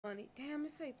funny. Damn,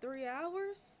 it say 3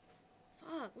 hours?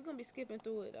 Fuck, we're gonna be skipping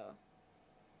through it though.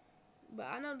 But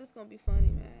I know this gonna be funny,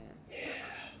 man. Yeah.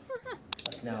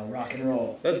 Let's now rock and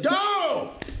roll. Let's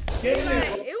go! Get in there.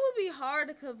 It would be hard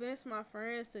to convince my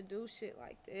friends to do shit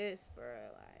like this, bro.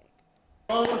 Like.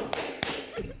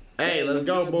 Hey, let's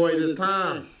go, boys. It's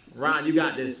time. Ron, you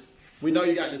got this. We know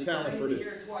you got the talent for this.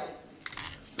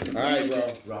 All right,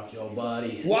 bro. Rock your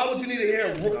body. Why would you need to hear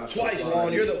it twice,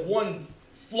 Ron? You're the one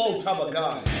flow type of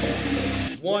guy.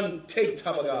 One take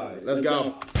type of guy. Let's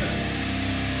go.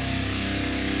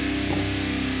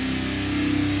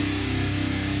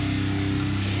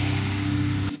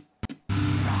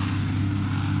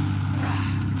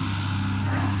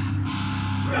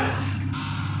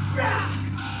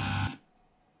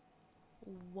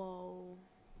 Whoa.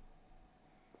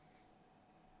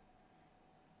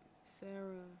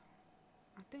 Sarah.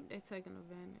 I think they taking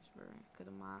advantage, bro. Because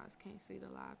the mods can't see the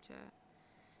live chat.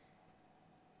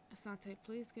 Asante,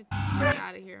 please get this fuck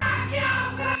out of here.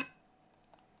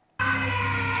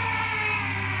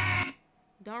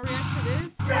 Don't react to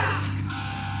this. Rock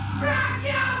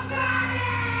your body!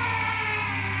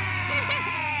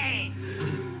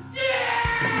 Yeah!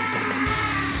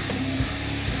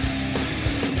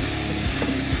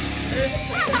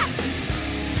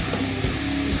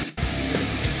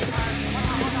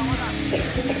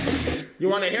 You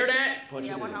want to hear that?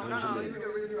 Yeah,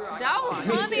 that was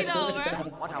funny though, bro.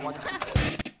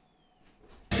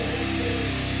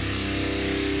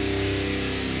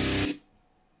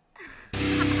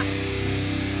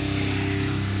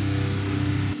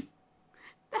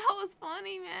 That was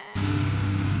funny, man.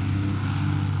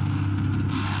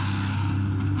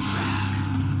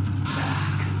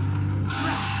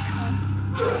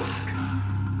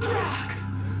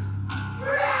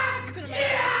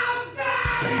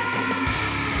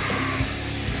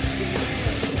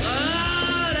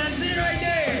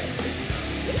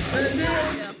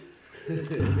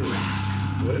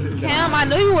 What is it? Cam, I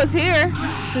knew you was here,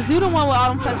 cause you the one with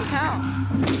all them fake accounts.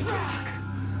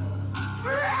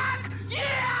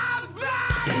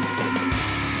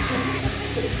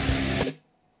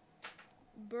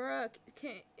 Bruh,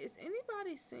 is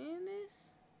anybody seeing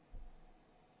this?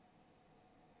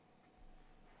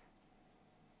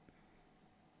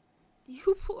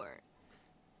 You poor.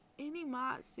 Any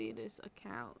mod see this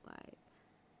account? Like,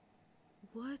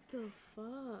 what the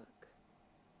fuck?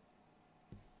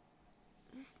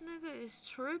 This nigga is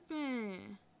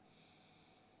tripping.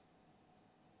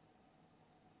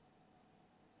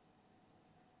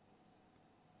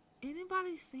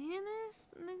 Anybody seeing this?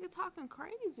 Nigga talking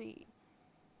crazy.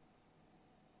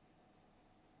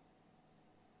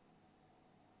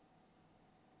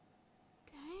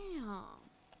 Damn.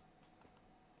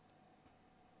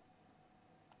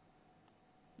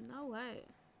 No way.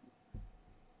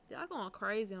 Y'all going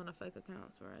crazy on the fake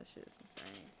accounts, bro. That shit's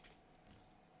insane.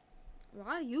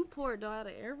 Why you poured out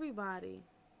of everybody?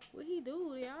 What he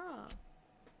do to y'all?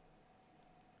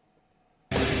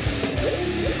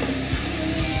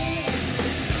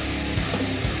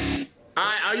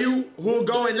 Alright, are you who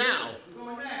going now? We're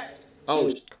going next. Oh,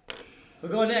 We're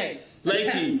going next.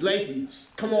 Lacey,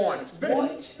 come on.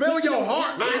 Spill your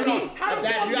heart, Lacey.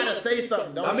 That you gotta say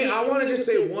something, don't you? I want to just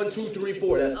say 1, 2, 3,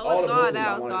 4. That's Oh, all it's the gone vocals I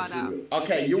out, it's wanted gone to do.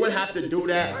 Okay, you would have to do We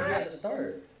that. had to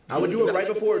start. I would do it right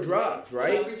before it drops,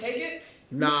 right? Can we take it?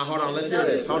 Nah, hold on. Let's hear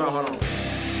this. Hold on.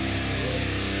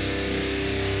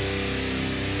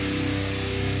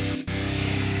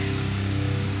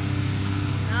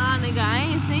 Nah, nigga, I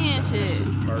ain't seeing shit.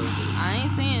 Perfect. I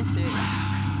ain't seeing shit.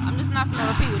 I'm just not finna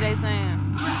repeat what they saying.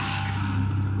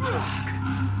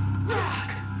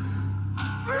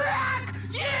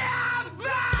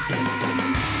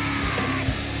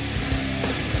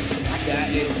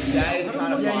 That is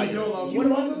kind of fire. You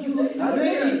love what you said.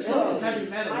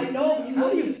 I know, you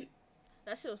know you.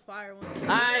 That shit was fire.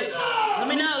 Alright, let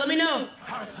me know.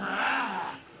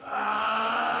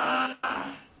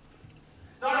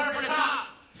 Start from the top.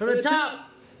 From the top.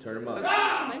 Turn them up. Make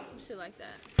some shit like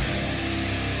that.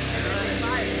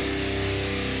 Fire.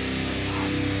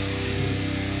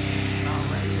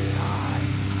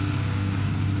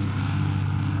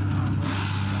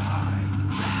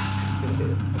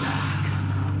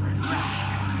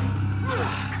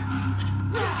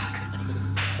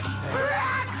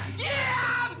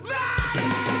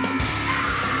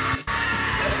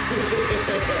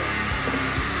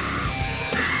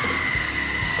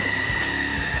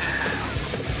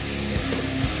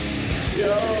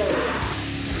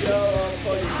 Yo, I'm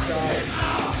fucking sorry.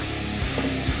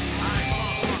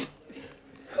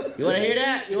 You wanna hear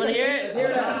that? You wanna hear it? Let's hear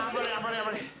that. I'm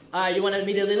ready. Alright, you want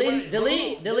me to delete?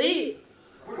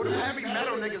 Wait, What the heavy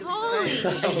metal niggas be Holy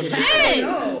saying?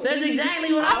 shit! That's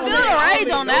exactly what I I feel the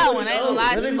rage on that one. I ain't gonna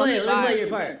lie. Let She me play it. fucking Let me play fire. your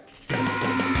part.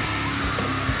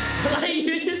 Like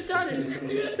you just started.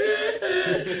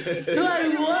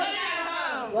 Like what?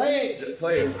 Play it.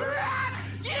 Play it.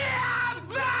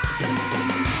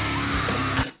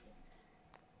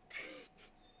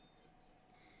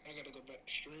 I gotta go back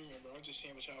to streaming, bro. I'm just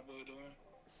seeing what y'all boy doing.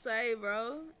 Say,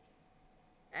 bro.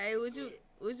 Hey, would you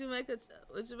make a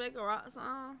rock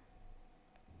song?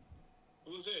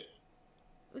 Who's it?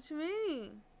 What you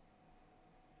mean?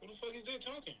 Who the fuck is that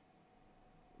talking?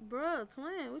 Bruh,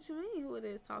 twin, what you mean who it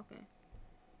is talking?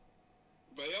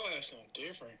 But y'all ass something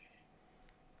different.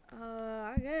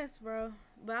 I guess, bro.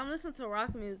 But I'm listening to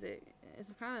rock music. It's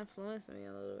kind of influencing me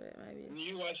a little bit, maybe.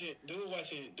 You watch it, do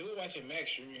watch it Max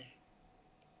streaming.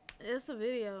 It's a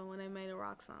video when they made a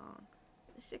rock song.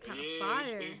 This shit kind of Yeah,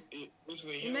 fire. it's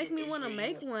with It him, make me it's want to with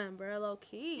make him. one, bro, low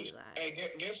key. Like,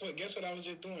 Hey, guess what I was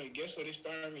just doing? Guess what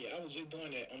inspired me? I was just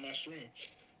doing that on my stream.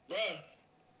 Bruh,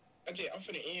 I'm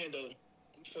finna end though.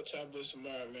 I'm for top boys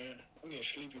tomorrow, man. I'm getting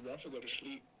sleepy, bro. I'm finna go to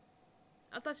sleep.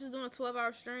 I thought you was doing a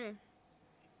 12-hour stream.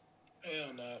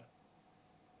 Hell no.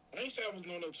 I ain't say I was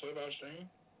doing no 12-hour stream.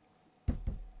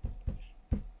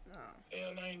 No.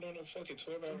 Hell no, I ain't doing no fucking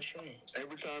 12-hour stream.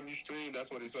 Every time you stream,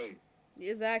 that's what they say.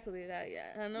 Exactly that, yeah.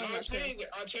 I know. No, I'm I not saying. changed it.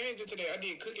 I changed it today. I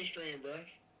did cooking stream, bro. Okay.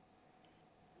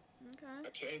 I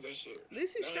changed that shit. At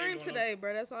least you Now I ain't streamed doing today,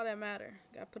 bro. That's all that matter.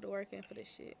 Gotta put the work in for this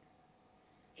shit.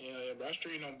 Yeah, bro. I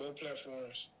stream on both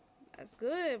platforms. That's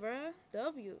good, bro.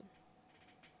 W.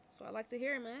 That's what I like to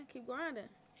hear, man. Keep grinding.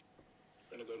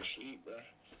 Gonna go to sleep, bro.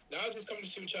 Now I was just coming to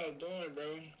see what y'all was doing,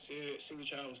 bro. See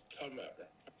what y'all was talking about, bro.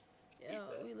 Yeah,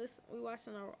 we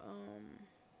watching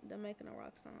them making a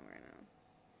rock song right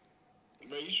now.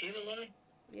 Bro, you streaming live?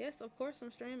 Yes, of course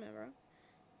I'm streaming, bro.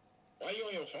 Why you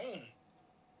on your phone?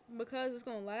 Because it's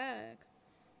gonna lag.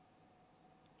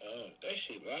 That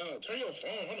shit loud. Turn your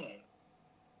phone. Hold on.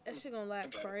 That shit gonna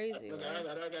lag crazy, I bro. got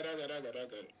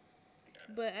it.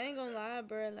 But I ain't gonna lie,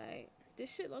 bro. Like,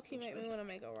 this shit low key make me wanna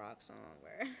make a rock song,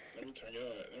 bro. Let me turn your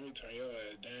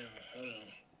ass down. Hold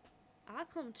on. I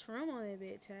come trim on that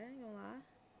bitch. I ain't gonna lie.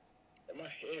 My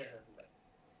hair hurt, bro.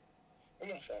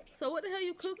 Where my phone? So what the hell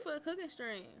you cook for the cooking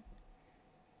stream?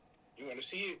 You wanna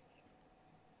see it?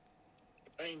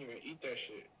 I ain't even eat that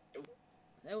shit.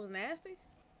 That was nasty.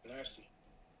 Nasty.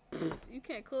 You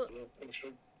can't cook.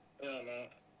 Hell no.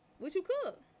 What you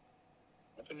cook?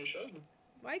 I'm finna show you.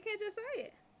 Why you can't just say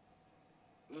it?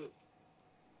 Look.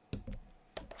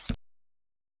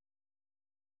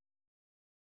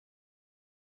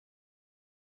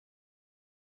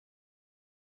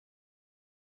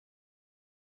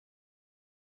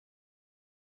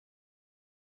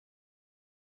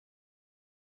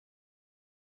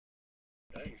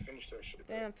 I ain't finished that shit.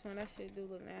 Bro. Damn, twin, that shit do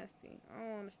look nasty. I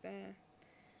don't understand.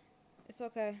 It's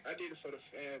okay. I did it for the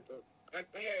fans, though. I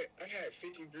had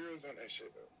 50 views on that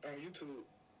shit, though. On YouTube.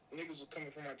 Niggas was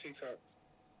coming from my TikTok.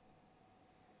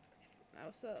 That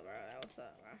what's up, bro. That what's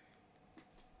up, bro.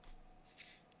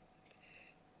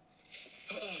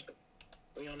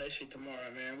 We on that shit tomorrow,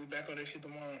 man. We back on that shit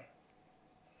tomorrow.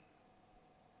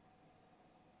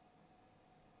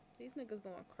 These niggas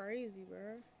going crazy,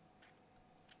 bro.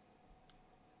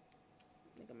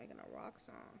 Nigga making a rock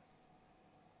song.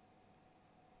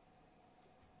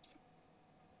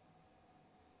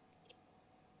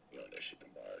 We on that shit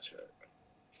tomorrow, chat.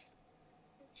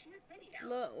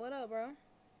 Look, what up, bro?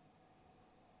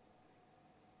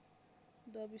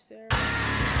 W Sarah.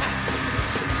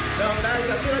 No, guys,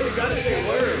 I feel like you gotta say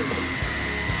words.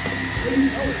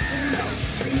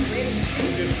 You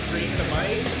just scream the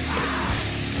mic.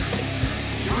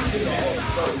 Should we just all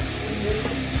start screaming?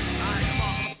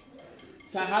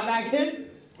 Should I hop back in?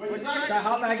 Should I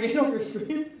hop back in over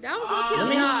stream? That was okay. Let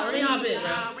me hop in,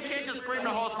 bro. We can't just scream the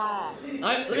whole song.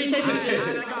 Alright, let me say some shit.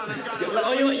 Let's go.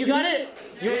 Oh, you got it?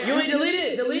 You want me to delete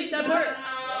it? Delete that part?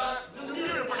 Just mute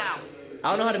it for now. I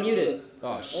don't know how to mute it.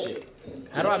 Oh shit.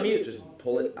 How do I mute? Just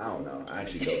pull it. I don't know. I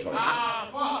actually don't fucking. I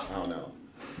don't know.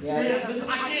 Yeah. I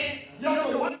can't. Yo, what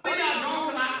y'all doing?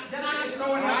 Then I can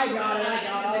show it. I got it.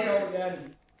 I'll go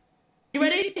again. You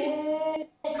ready?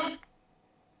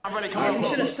 I'm ready. Come on. We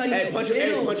should have studied Hey, some punch him in.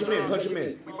 video. Punch him in. Punch him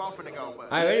in. We both finna go,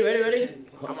 but Alright, ready?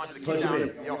 I want you to keep Punch him down.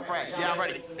 in. Yo, fresh. Yeah, I'm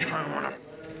ready.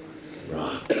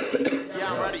 Rock.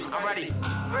 Yeah, I'm ready.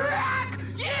 Rock!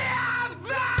 Yeah,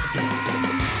 baby!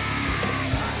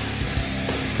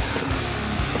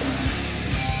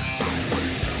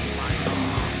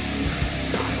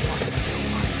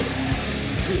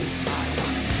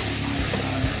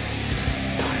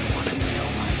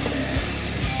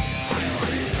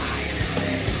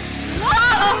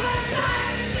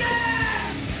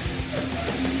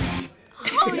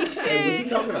 shit. Hey, what's he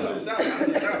talking about? Let's hear it.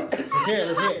 Let's hear it.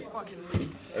 Let's hear it.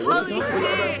 Hey, what's he Holy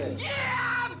talking about? shit.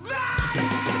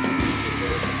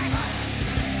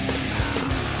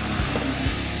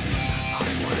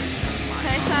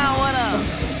 Tayshawn, what up?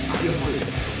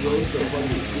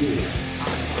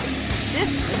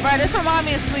 This remind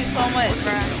me of Sleep so much,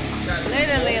 bro.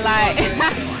 Literally, like,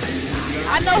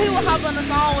 I know he would hop on the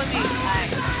song with me. Like,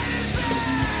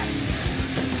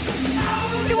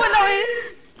 he would know it.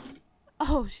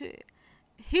 Oh shit.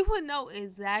 He would know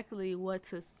exactly what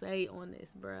to say on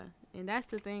this, bruh. And that's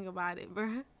the thing about it,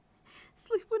 bruh.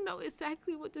 Sleep would know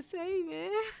exactly what to say,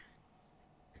 man.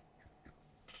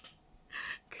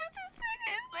 Cause this nigga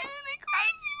is literally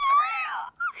crazy for real.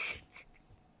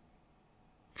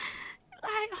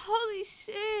 Like, holy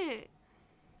shit.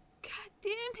 God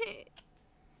damn it.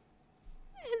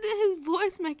 And then his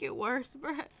voice make it worse,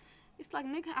 bruh. It's like,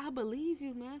 nigga, I believe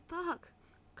you, man. Fuck.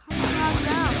 Calm your ass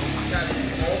down.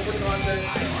 All for content.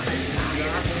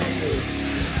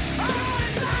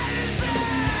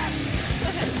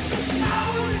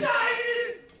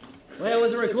 Wait, it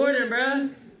wasn't recording, bruh.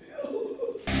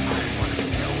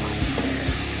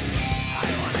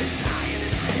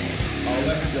 Oh,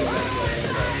 let me go.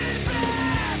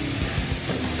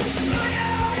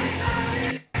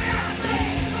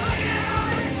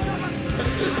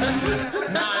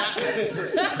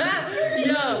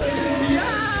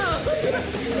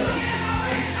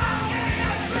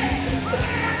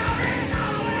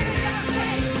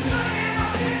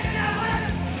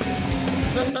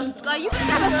 Like, you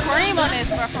gotta scream on this,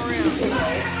 bro, for real.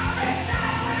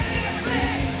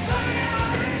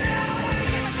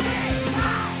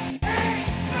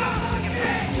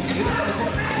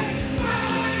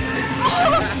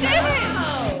 Oh, shit!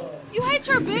 You hate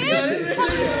your bitch?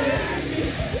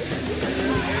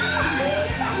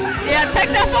 Yeah, check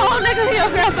that phone, nigga. Your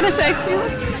girl finna text you.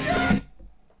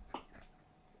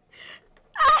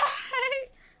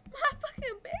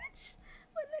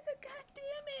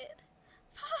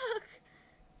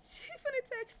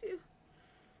 Text you.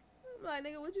 I'm like,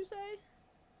 nigga, what'd you say?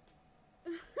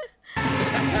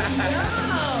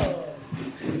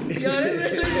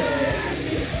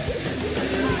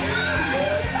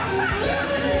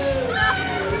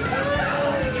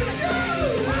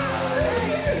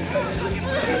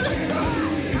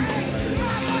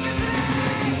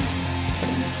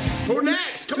 Who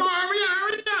next? Come on, hurry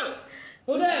up.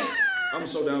 Who next? I'm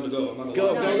so down to go. I'm not gonna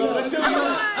Go. lie. Let's show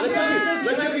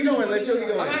you going. Let's show you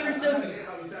going. I'm after Silky.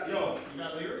 Yo, you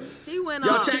got lyrics? He went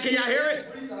Yo, off. chat, can y'all hear it?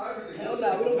 Hell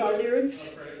no, we don't got lyrics.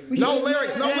 No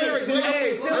lyrics, no lyrics.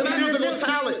 Hey, That's musical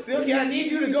talent. Silky, I need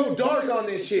you to go dark on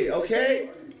this shit, okay?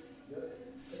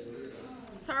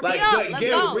 Turn Like, me up. Let's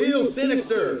get go. real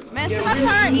sinister. Man, Get should I real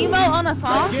turn evil. emo on a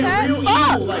song, Like, get chat? real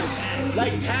Fuck. evil.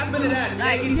 Like tap into that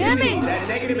Like, negativity, damn it. that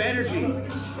negative energy.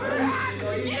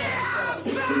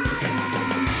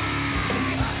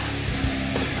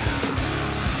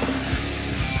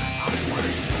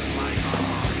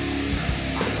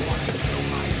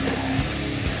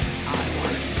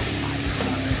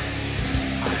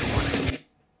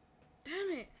 Damn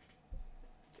it.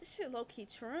 This shit low-key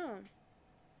trim.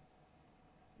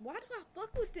 Why do I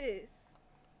fuck with this?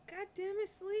 God damn it,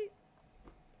 Sleep.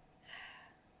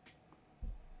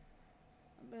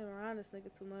 I've been around this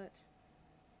nigga too much.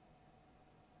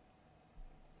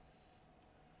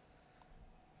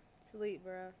 Sleep,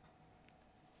 bruh.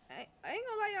 I ain't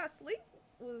gonna lie, y'all. Sleep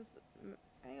was...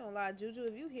 I ain't gonna lie, Juju,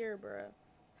 if you hear, bruh.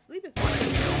 Sleep is mad at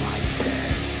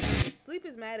you. Sleep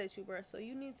is mad at you, bruh. So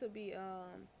you need to be,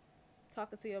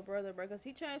 talking to your brother, bruh. Because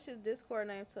he changed his Discord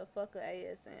name to fuck a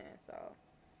ASN, so...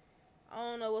 I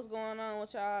don't know what's going on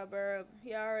with y'all, bro.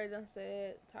 He already done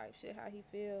said type shit how he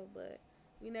feel, but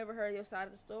we never heard your side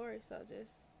of the story, so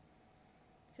just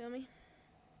feel me.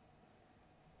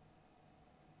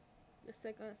 The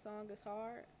second song is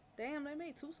hard. Damn, they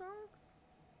made 2 songs.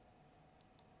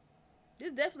 This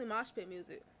is definitely mosh pit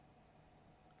music,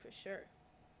 for sure.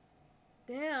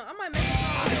 Damn, I might make a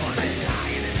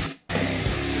song.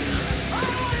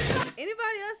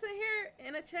 Anybody else in here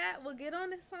in the chat will get on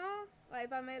this song? Like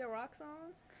if I made a rock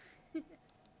song?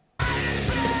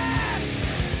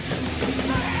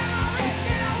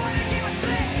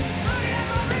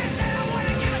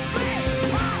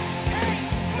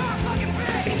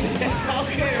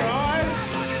 Okay, Ron.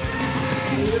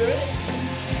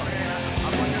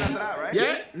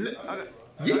 Yeah?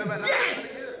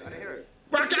 Yes!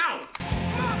 Rock out!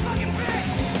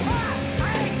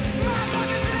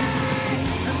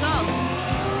 Let's go.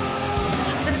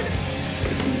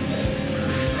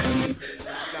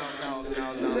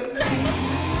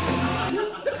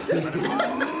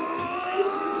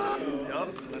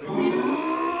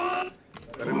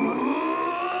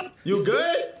 You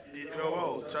good?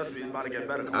 Yo, trust me, it's about to get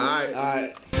better. All right, all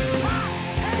right.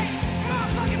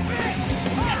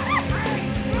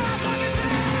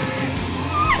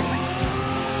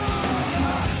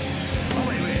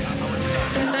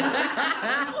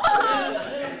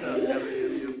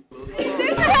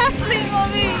 Nigga has sleep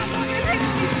on me. This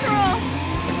nigga be troll.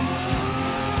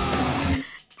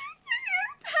 This nigga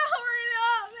is powering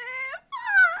up, man.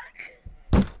 Fuck.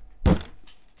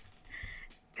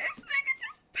 This nigga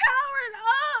just powering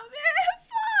up, man.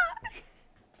 Fuck.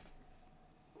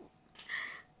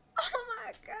 Oh my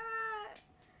god.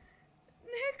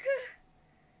 Nigga.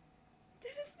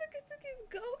 This nigga took his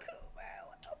Goku, man.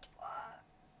 What the fuck?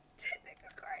 This nigga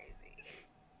crazy.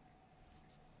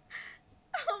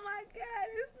 Oh my god,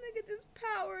 this nigga just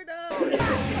powered up.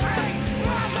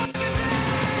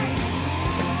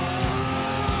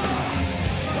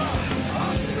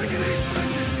 I'm sick of these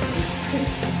bitches.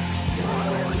 Fuck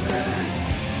all these fans.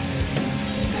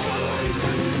 Fuck all these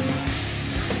bitches.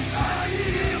 I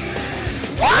need a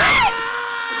man. What?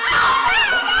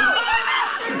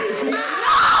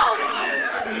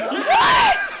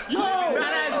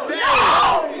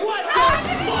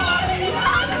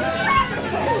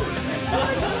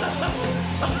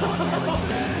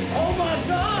 Oh my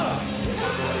god!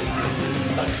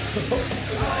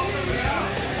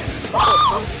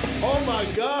 Oh my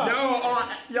god!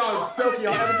 Yo, Silky,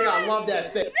 on everything. I love that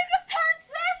stick. Niggas turn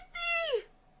zesty.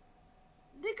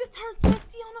 Niggas turn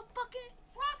zesty on a fucking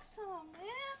rock song,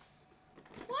 man.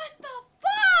 What the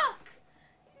fuck?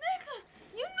 Nigga,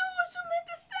 you knew what you meant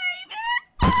to say, man.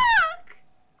 Fuck!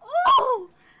 Oh,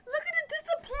 look at the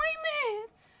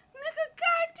disappointment. Nigga,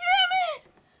 goddamn it.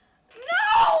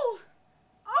 No!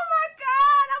 Oh my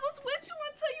god, I was with you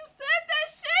until you said that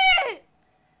shit.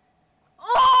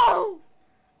 Oh!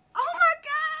 Oh my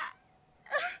god.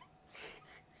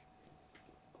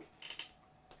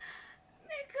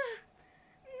 Nigga,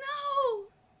 no.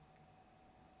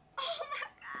 Oh my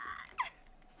god.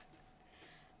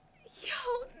 Yo,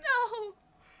 no.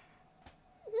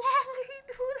 Why would he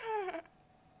do that?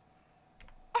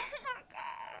 Oh my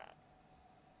god.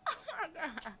 Oh my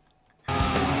god.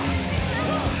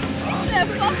 He said,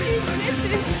 fuck these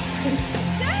bitches.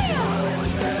 Damn.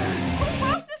 Who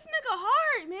broke this nigga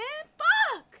heart, man?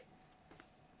 Fuck.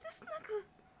 This nigga.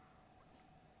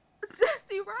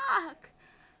 Zesty Rock.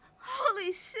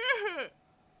 Holy shit.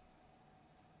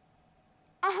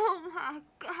 Oh my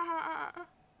god.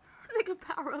 Nigga,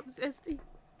 power up, Zesty.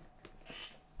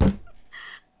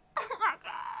 Oh my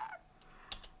god.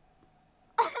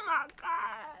 Oh my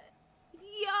god.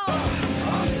 Yo.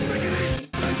 I'm sick of these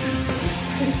bitches.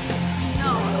 No.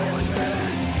 Fuck all these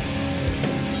fans.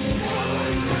 Fuck all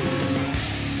these bitches.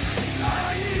 I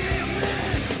need a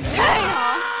man.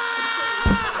 Damn.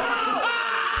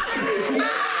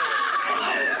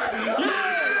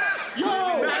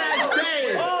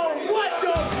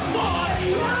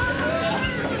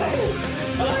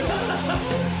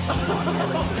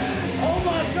 Oh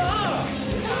my god!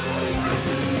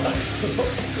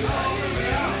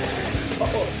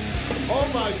 Oh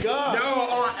my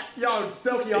god! Yo,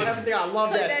 Silky, on everything. I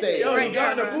love that stage. Yo, Yo, you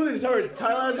got the booty hurt.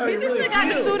 Tyler's hurt. Get this nigga out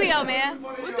the studio, man.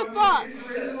 What the fuck?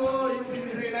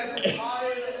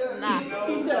 Nah.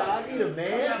 He said, I need a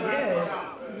man. Yes.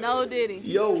 No Diddy.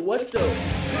 Yo, what the?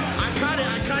 I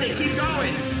cut it. Keep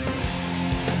going.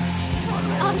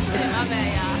 Oh shit, my bad,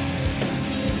 y'all.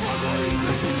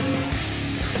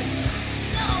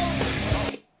 No.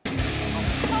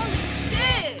 Holy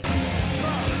shit.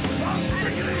 I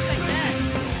didn't expect that.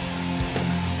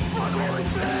 Fuck all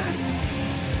these fans.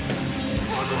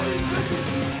 Fuck all these bitches.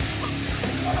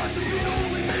 I should be the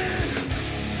only man.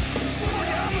 Fuck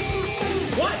it, I'ma sue the school.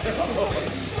 What? Fuck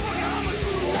it, I'ma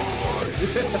sue the Walmart.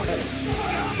 Fuck it,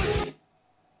 I'ma sue.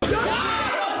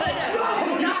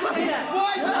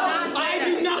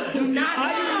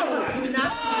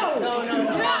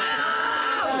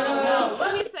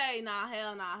 What he say? Nah,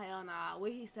 hell nah.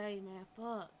 What he say, man?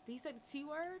 Fuck. Did he say the T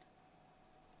word?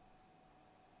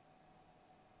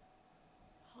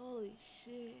 Holy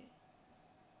shit.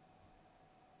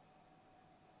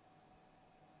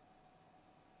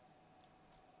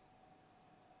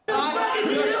 Nah,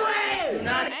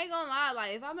 I ain't gonna lie.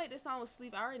 Like, if I make this song with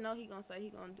Sleep, I already know he gonna say he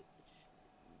gonna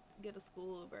get a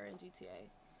school, bro, in GTA.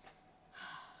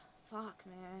 Fuck,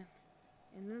 man.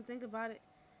 And then think about it.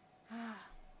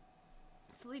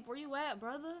 Sleep, where you at,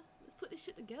 brother? Let's put this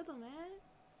shit together, man.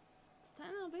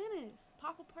 Stand on business.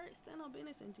 Papa Perk, stand on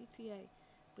business in GTA.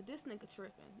 But this nigga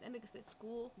tripping. That nigga said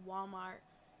school, Walmart,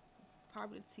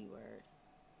 probably the T word.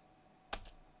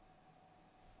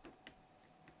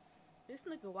 This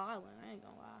nigga wildin', I ain't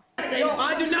gonna lie. Yo,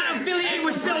 I do not affiliate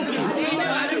with Silky.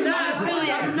 I do not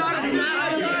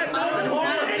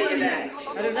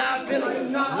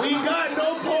We got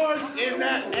no ports in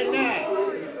that and that.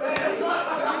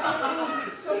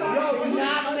 Yo, do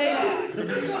not say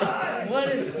that. What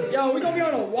is? Yo, we gonna be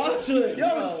on a watch list.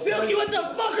 Yo, Silky, what the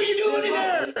fuck are you doing in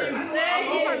there?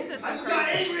 I just got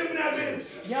angry with that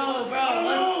bitch. Yo,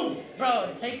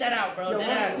 bro, take that out, bro.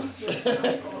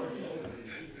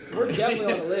 We're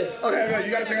definitely on the list. Okay, man,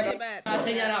 you gotta take that back. I'll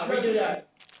take that out. Redo that.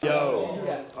 Yo.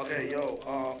 Okay,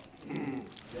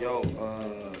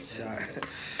 chat.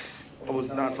 I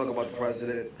was not talking about the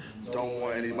president. Don't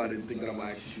want anybody to think that I'm gonna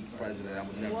actually shoot the president. I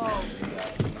would never do that.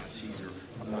 I'm not a cheeser.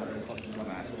 I'm not a fucking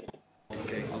dumbass.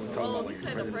 Okay, I was talking about like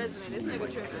the president. This nigga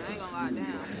tripping. I ain't gonna lie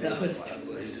down.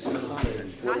 It's just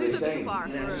nonsense. Nah, he took too far,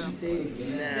 for real.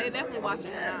 They definitely watching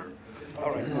it now.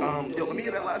 All right, yo, let me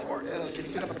get that last part. Can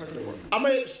you take out the president part? I'm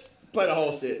gonna play the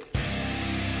whole shit.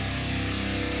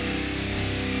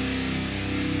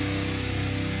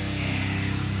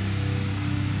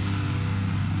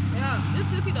 Yeah, this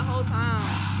Silky the whole time.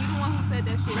 He the one who said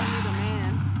that shit. He need a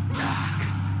man.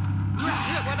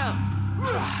 Yeah, what up?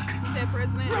 He said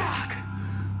president.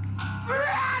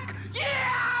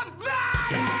 Yeah,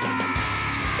 buddy!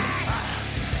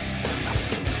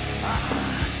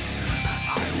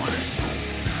 I wanna shoot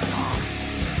mom.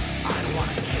 I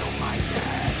wanna kill my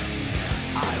dad.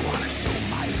 I wanna shoot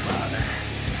my brother.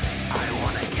 I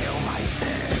wanna kill my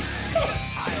sis. I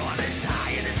wanna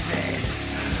die in this bitch.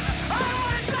 I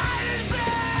wanna die in this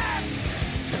bitch.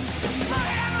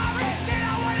 Looking at my wrist and I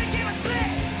wanna give a slit.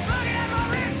 Looking at my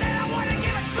wrist and I wanna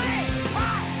give a slit. I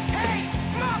hate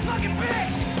motherfucking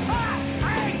bitch. I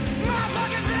hate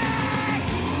motherfucking bitch.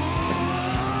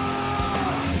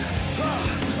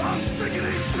 I'm sick of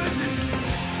these bitches.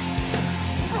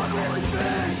 Fuck all these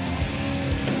fans.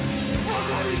 Fuck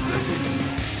all these bitches.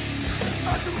 I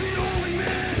should be the only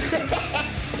man.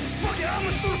 Fuck it,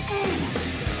 I'ma shoot school.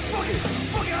 Fuck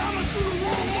it, I'ma shoot a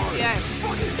Walmart. Yeah.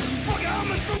 Fuck it,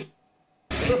 I'ma shoot.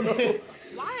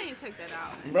 Why I ain't take that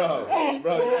out? Bro,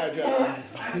 yeah.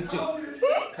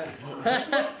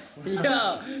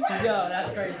 Yo, that's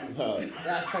crazy.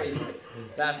 That's crazy.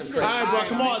 That's some crazy. Alright, bro,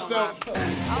 come on, Sil. I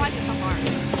like it so far.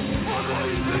 Fuck all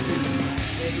these bitches.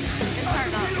 It's I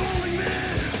should turned be the up. only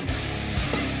man.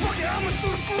 Fuck it, I'ma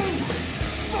shoot school.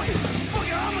 Fuck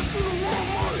it, I'ma shoot a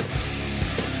Walmart.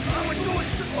 I'ma do it.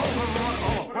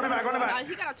 Run it back. Nah,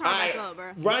 he gotta turn Alright, back up, bro.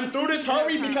 run through this,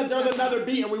 hurry, because there's another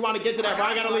beat and we want to get to that.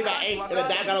 Brian gotta leave at 8 and the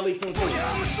dad gotta leave soon too. Fuck it,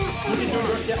 I'ma shoot You school. can do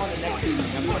your shit on the next beat.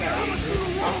 That's what Fuck it, I'ma shoot a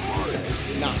Walmart.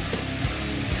 Nah.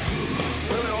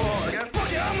 Wait, hold on, again.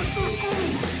 Fuck it, I'ma shoot school.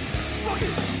 Fuck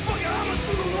it, I'ma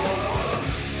shoot a Walmart.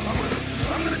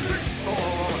 I'm gonna trick. Hold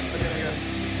on. Again.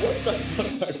 What the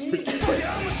fuck? Fuck it,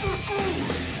 I'ma shoot school.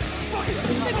 Fuck it,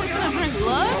 This nigga I'ma finna drink shoot a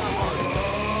blood?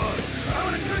 Walmart. I'm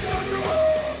gonna trick shot your mom.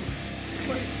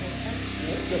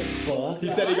 He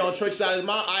said he gonna trick shot his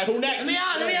mom. Alright, who next?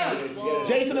 Let me out.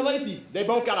 Jason and Lacey. They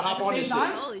both gotta hop on this shit.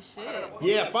 Holy shit.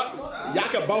 Yeah, fuck. Y'all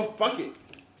can both fuck it.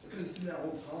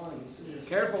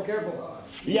 Careful.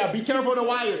 Yeah, be careful of the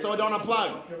wire so it don't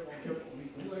unplug.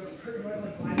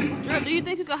 Drip, do you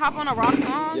think you could hop on a rock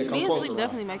song? Yeah, come Me and closer, Sleep Rob.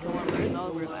 definitely make it one where it's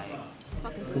over. Like,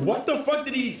 fucking. What the fuck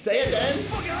did he say at the end?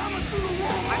 Fuck it, I'ma shoot a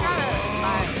Walmart.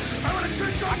 I I'm gonna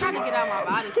trick shot your gotta get mom. out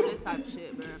my body for this type of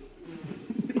shit, bro.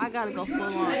 I gotta go full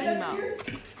on emo.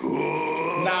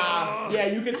 Nah. Yeah,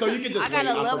 you can. So you can just. I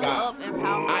gotta wait. level forgot. up and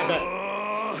power I up. bet.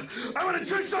 I'm gonna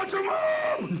trick shot your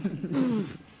mom.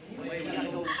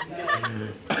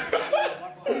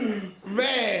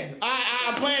 Man,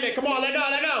 I'm playing it. Come on, let go.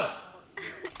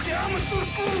 Yeah, I'ma shoot a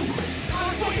school.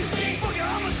 Fuck it,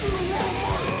 I'ma shoot a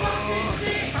Walmart.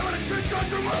 I'm gonna trick shot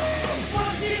your mom.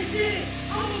 Fuck this shit.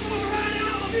 I'ma fuck around and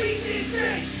I'ma beat this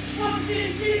bitch. Fuck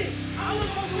this shit. I'ma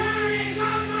fuck around and go my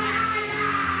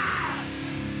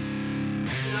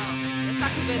No, it's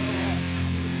not convincing.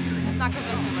 It's not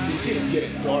convincing, bro. This shit is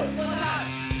getting dark.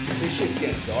 This shit's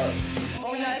getting dark.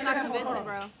 Oh yeah, it's not convincing,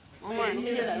 bro. One more. Let me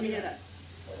hear that.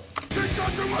 trick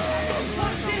shot your mom.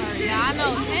 Fuck this shit. Yeah, I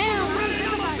know. Damn.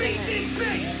 I'ma beat this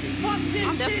bitch. Fuck I'm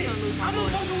this definitely shit. gonna lose my I'ma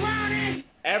voice. fuck around and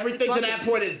Everything to that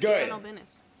point is good. No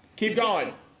business. Keep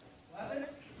going.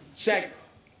 Check.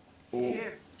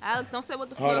 Alex, don't say what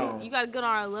the Hold fuck. on. You gotta get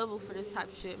on our level for this type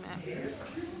of shit, man.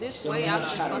 This way out of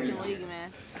the fucking league,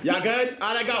 man. Y'all good?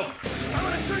 All right, go. I'm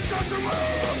gonna trick shot your mom.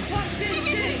 Fuck this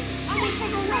shit. I'ma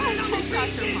fuck around and I'ma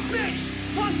beat this bitch.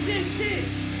 Fuck this shit.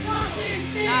 Fuck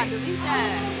this shit. Nah, delete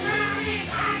that.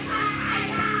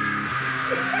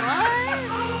 What?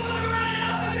 I'ma fuck around and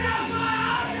I'ma go my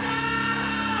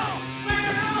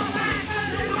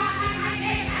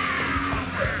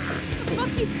What the fuck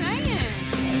he saying?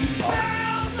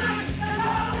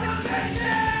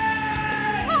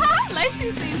 Lacey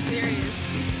seems serious.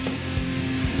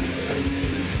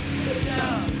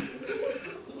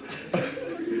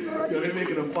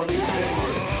 fuck you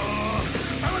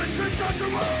I wanna trick shot your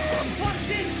mom. Fuck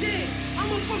this shit.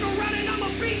 I'ma fuck around and I'ma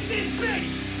beat this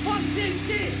bitch. Fuck this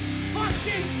shit. Fuck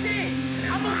this shit.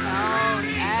 I'ma fuck around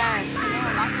and gouge my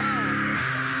eyes.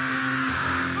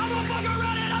 I'ma fuck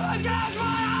around and I'ma gouge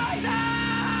my eyes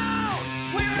out.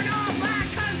 Wearing all black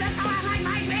cause that's how I like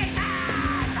my bitches.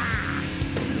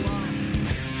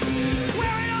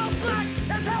 Wearing all black,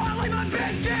 that's how I like my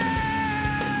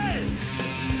bitches.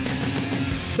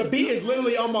 The beat is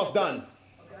literally almost done.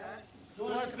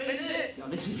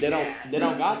 They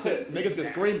don't got to. Niggas can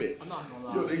scream it.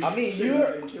 I mean,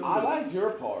 I like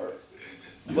your part.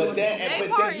 But then you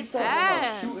talking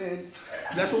about shooting.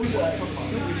 That's what we want to talk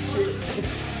about.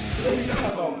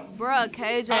 Bruh,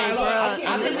 KJ, bruh.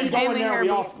 I think we go in there and we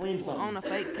all scream something. On a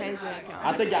fake KJ account.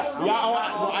 I think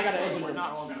I got an engine.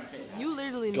 You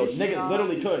literally missed it. Niggas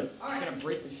literally could. It's gonna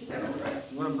break the shit out of it.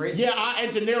 You wanna break? Yeah, I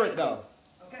engineer it though.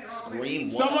 Scream.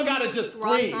 Someone gotta just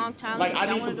scream. Like I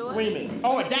need some screaming.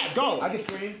 Oh, at that, go. I can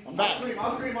scream. Fast.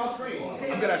 I'll scream.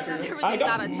 I'm good at screaming. There really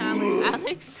not a challenge,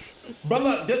 Alex. But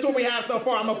look, this is what we have so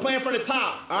far. I'm gonna plan for the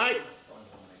top. All right.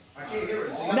 I can't hear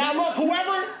it. Now look,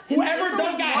 whoever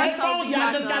don't got headphones,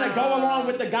 y'all just gotta go along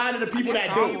with the guide of the people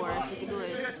that do.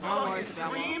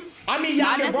 I mean,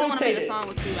 y'all can rotate it. I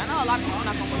know a lot of people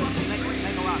not gonna want to make a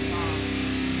rock song.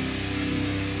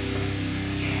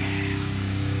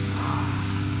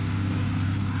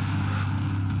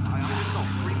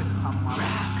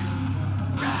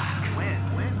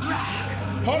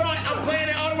 Hold on, I'm playing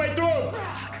it all the way through.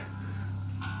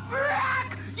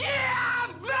 Rock, yeah,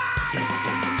 buddy!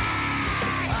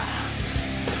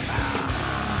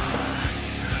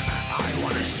 I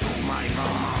wanna shoot my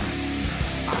mom.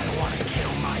 I wanna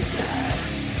kill my dad.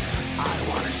 I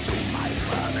wanna shoot my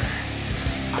brother.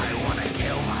 I wanna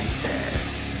kill my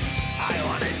sis. I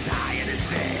wanna die in his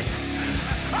face.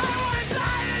 I wanna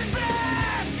die in his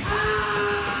face!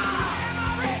 Look at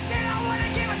my wrist and I wanna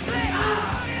give a slip.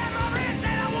 Look at my wrist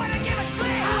and I wanna give a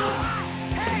slip.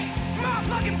 Hey,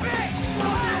 motherfucking bitch!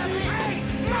 Hey,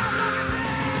 motherfucking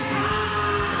bitch!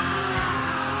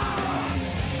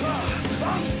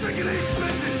 I'm sick of these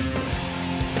bitches!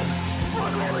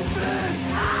 Fuck all these fans!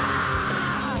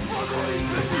 Fuck all these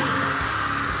bitches!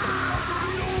 I should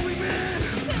be the only man!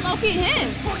 Low-key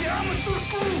him! Fuck it, I'ma shoot a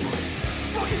screw!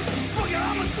 Fuck it,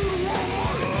 I'ma shoot a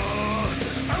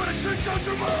Walmart! I'm gonna trick shot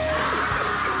your mom!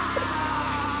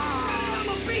 And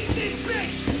I'ma beat this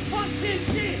bitch! Fuck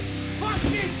this shit! Fuck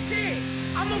this shit!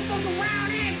 I'ma fuck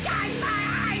around and gouge my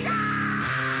eyes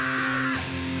out!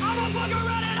 I'ma fuck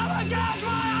around and I'ma gouge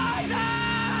my eyes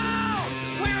out!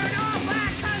 Wearing all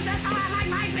black cause that's how I like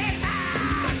my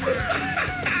bitches!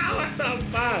 What the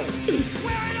fuck?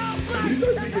 Wearing all black,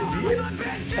 that's how I like my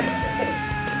bitches!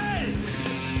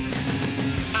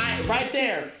 Alright, right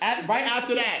there. Right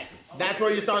after that. That's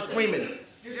where you start screaming.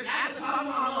 Just at the top of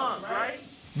my lungs, right?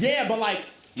 Yeah, but like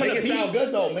Make it sound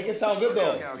good though. Okay.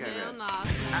 Hell nah.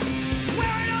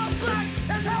 Wearing all black,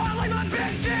 that's how I like my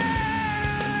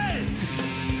bitches!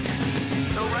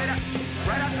 So right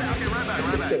after, okay, right back.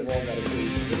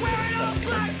 Wearing all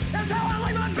black, that's how I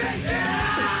like my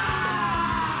bitches!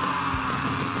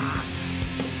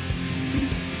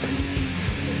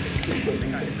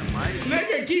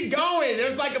 Nigga, keep going.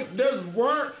 There's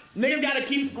word. Niggas gotta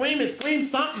keep screaming. Scream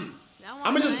something.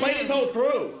 I'ma just play this whole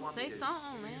through. Say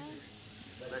something,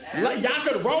 man. Y'all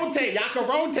could rotate.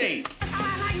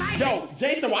 Yo,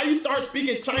 Jason, why you start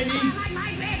speaking Chinese? Wearing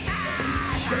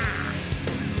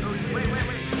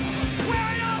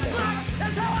all black,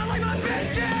 that's how I like my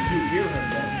bitches! You hear him,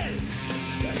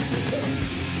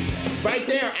 though. Right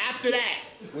there, after that.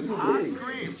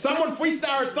 Someone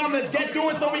freestyle or something. Let's get through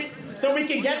it so we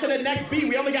can get to the next beat.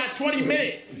 We only got 20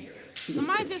 minutes.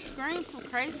 Somebody just screamed some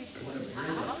crazy shit.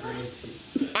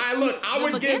 Alright, look, I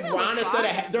would give Ron a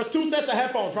set of there's 2 sets of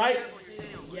headphones, right?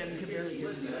 Yeah, you can barely hear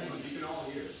it.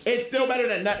 It's still better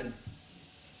than nothing.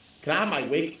 Can I have my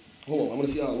wig? Hold on, I'm gonna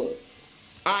see how I look.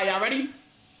 Alright, y'all ready?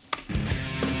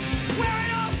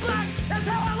 Wearing all black, that's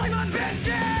how I like my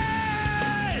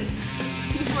bitches!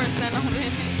 People are standing on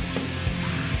it.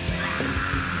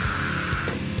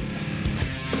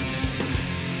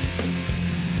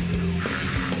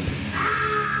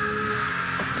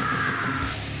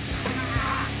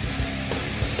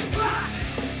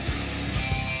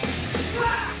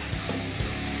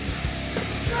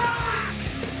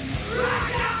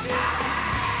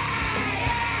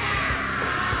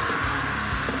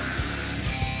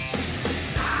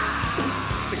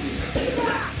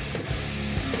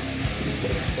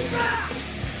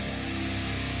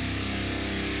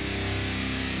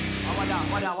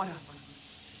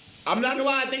 I'm not gonna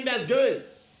lie, I think that's good.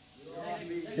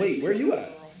 Wait, where you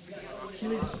at?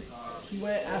 He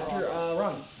went after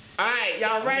Ron. Alright,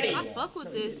 y'all ready? I fuck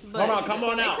with this, but Hold on, come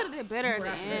on they out. could have did better at the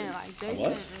end, like Jason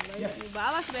and Lacey. But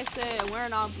I like what they said,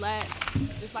 wearing all black,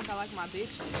 just like I like my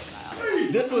bitches.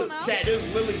 Like, This was, Chad, this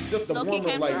was literally just the Low-key warm-up.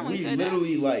 came Like, true when we he said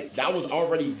literally, like, that was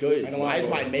already good. Why is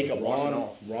my makeup washing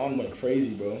off? Ron went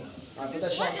crazy, bro.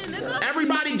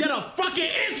 Everybody get a fucking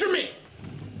instrument!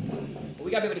 We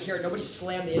gotta be able to hear it. Nobody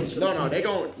slam the instrument. No, they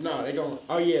gon',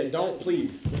 oh yeah, don't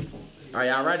please. Alright,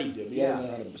 y'all ready? Yeah. Learn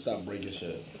how to stop breaking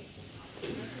shit.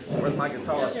 Where's my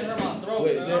guitar? Wait, is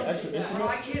there extra instrument? Bro,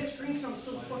 I can't scream because I'm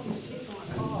so fucking sick from my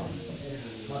cough.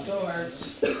 My throat hurts.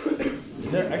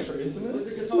 Is there extra instrument? Where's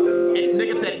the guitar?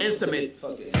 Nigga said instrument.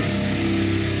 Fuck it.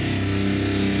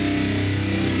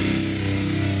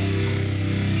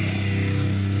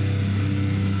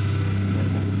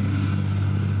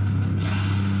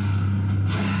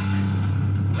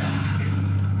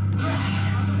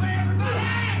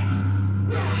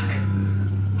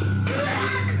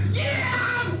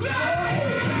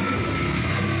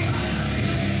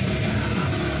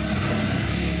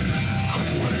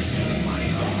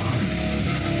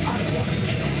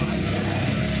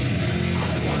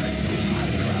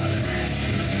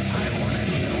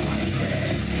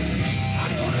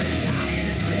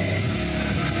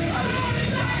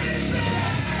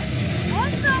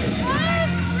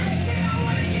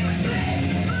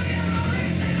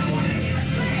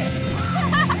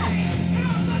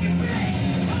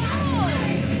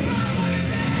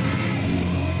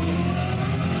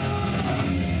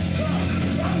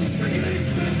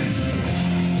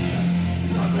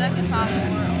 Second time in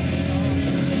the world.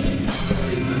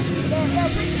 Bro,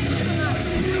 appreciate you for not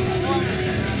spoiling it.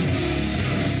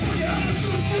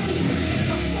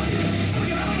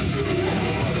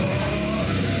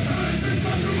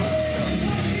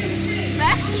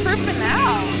 Max tripping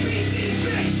out.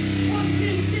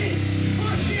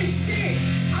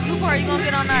 Luke, are you gonna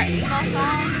get on our emo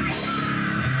song?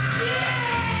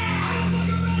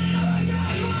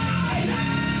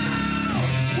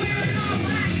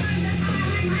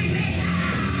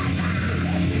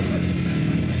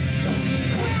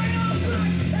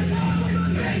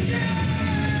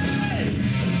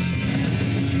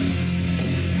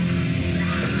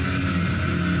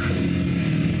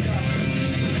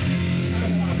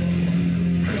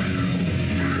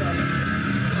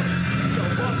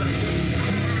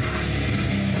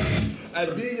 As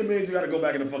being your man, you gotta go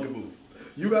back in the fucking booth.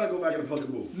 You gotta go back in the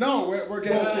fucking booth. No, we're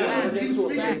getting You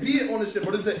speaking be it on this shit,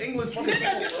 but it's an English fucking.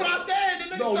 Nigga, that's what I said.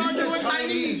 The nigga No, you started said doing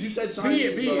Chinese. You said Be Chinese.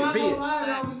 it, be it, be it.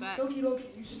 Facts.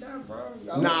 You stab, bro.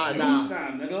 Nah. You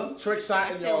snap, nigga. Trick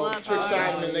shotting, That shit yo. was Trick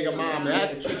shotting the nigga mom.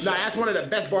 That's one of the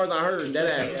best bars I heard. That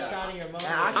ass.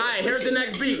 Alright, here's the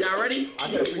next beat. Y'all ready?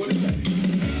 We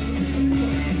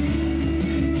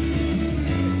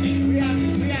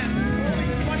have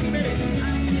only 20 minutes.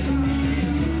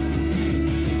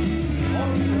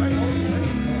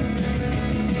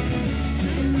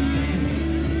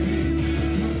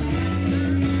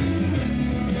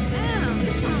 Damn,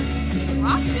 this some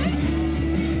rock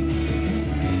shit?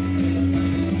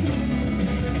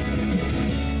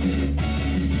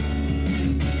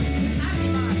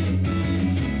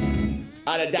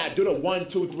 Out of that, do the 1,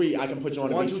 2, 3. I can put you on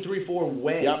the 1, beat. 2, 3, 4.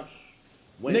 When? Yep.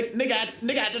 When?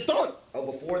 Nigga at the start.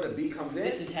 Oh, before the beat comes in?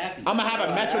 This is happy. I'm gonna have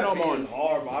a metronome That beat on. is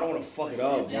hard, bro. I don't want to fuck it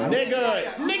up, bro.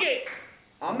 Nigga.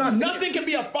 I'm not Nothing can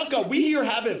be a fuck up. We here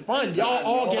having fun. Y'all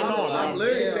all getting on, I'm bro.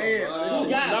 literally saying. No,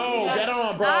 get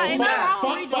on, bro. Nah, ain't nothing wrong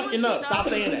Fuck with fucking doing up. shit, Stop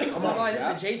though. saying that. Come Come on. on, this is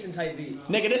a Jason type beat.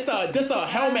 Nigga, this a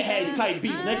helmet heads type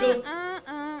beat, nigga.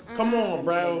 Come on,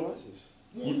 bro.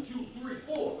 1, 2, 3,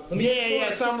 4. Yeah,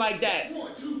 something like that.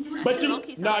 1, 2, 3. But you,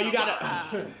 Low-key no, sound you gotta.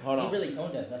 Hold He on. really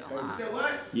tone deaf. That's crazy. Said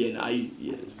what? Yeah, nah,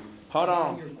 yeah. Hold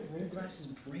on. Your cool glasses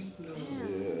break.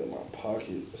 Yeah, my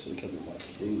pocket. I should have kept it in my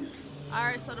case.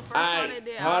 Alright, so the first Alright, one they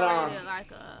did, hold I on. rated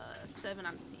like a 7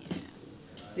 out of 10.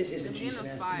 This isn't The Jason.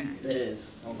 beginning was fire. It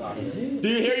is. Oh god, is it? Do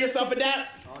you hear yourself in that?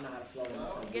 I don't know how to flow in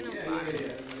this. The beginning was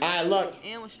fire. Alright, look.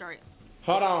 And was straight.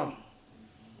 Hold on.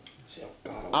 Shit, oh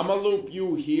God, I'ma loop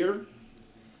you here.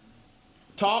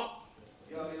 Talk.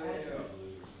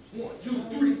 1, 2,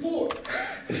 3, 4.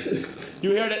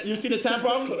 You hear that? You see the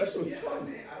tempo? That's what's tough. I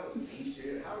don't see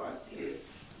shit. How do I see it?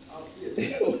 I don't see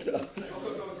it. Oh, so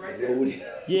it's right there.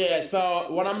 Yeah, so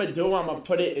what I'm gonna do, I'm gonna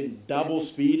put it in double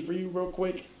speed for you real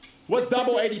quick. What's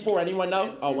double 84? Anyone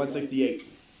know? Oh, 168.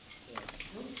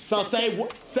 So say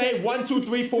 1, 2,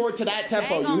 3, 4 to that I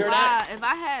tempo. ain't You gonna hear lie, that? if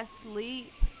I had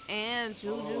Sleep and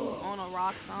Juju on a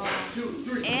rock song 2,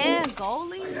 3, 4. and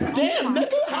Goalie, Damn,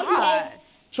 nigga. How you all? gosh.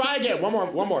 Try again. One more.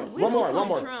 We become One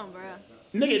more. Trim, bruh.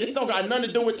 Nigga, this don't got nothing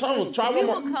to do with tones. Try We one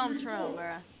more. become Trim,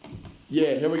 bruh.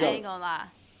 Yeah, here we I go. ain't gonna lie.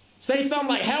 Say something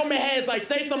like helmet heads, like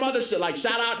say some other shit, like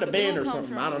shout out the band or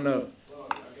something. I don't know.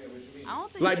 I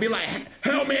don't think Like be like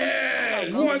helmet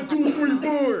heads, 1, 2, 3,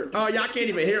 4. Oh, y'all can't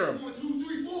even hear them. 1, 2,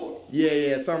 3, 4.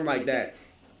 Yeah, something like that.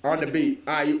 On the beat.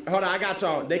 All right, hold on, I got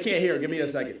y'all. They can't hear. Give me a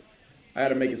second. I had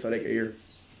to make it so they can hear.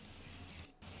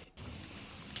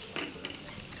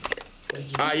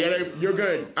 All right, yeah, you're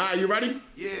good. All right, you ready?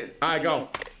 Yeah. All right, go.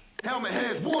 Helmet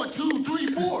heads, 1, 2, 3,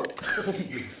 4.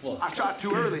 I shot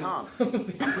too early, huh?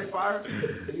 Free fire.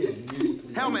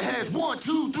 Helmet heads, 1,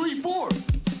 2, 3, 4.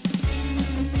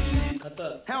 Cut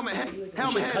the. Helmet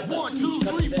heads, 1, 2,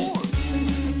 3, 4.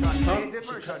 Should I say it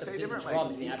different? Should I say it different?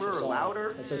 Like deeper or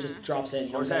louder? Like, so it just drops in. You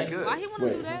know Or what is I'm that saying? good? why he wanna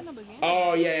do that in the beginning?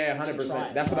 Oh yeah,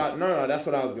 100%. That's what I. No, that's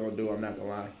what I was gonna do. I'm not gonna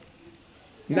lie.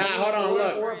 Nah, hold on,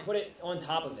 look. Or put it on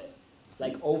top of it,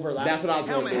 like overlap. That's what I was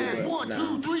gonna Helmet do. heads, but 1, nah.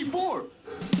 2, 3, 4.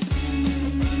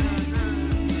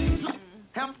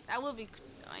 That would be.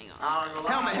 I ain't gonna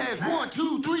lie. Helmet heads, 1,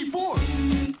 2, 3, 4.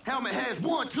 Helmet heads,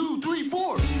 1, 2, 3,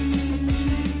 4.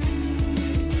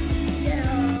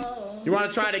 You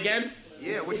want to try it again?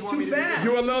 Yeah, what It's you want me too to do? fast.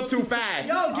 You're a little too fast.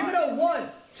 Yo, give it a 1,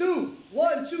 2,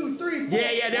 1, 2, 3, 4.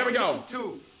 Yeah, there we go.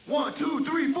 2, 1, 2,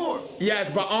 3, 4. Yes,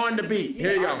 but on the beat.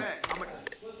 Here you go.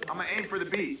 I'm gonna aim for the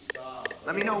beat.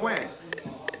 Let me know when.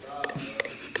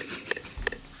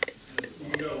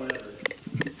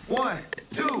 1,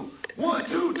 2, 1,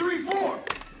 2, 3, 4.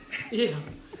 Yeah.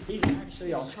 He's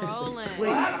actually autistic. Trolling.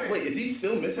 Wait, is he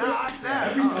still missing? Nah, I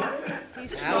snapped.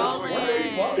 He's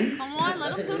trolling. Come on,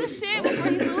 let him do the shit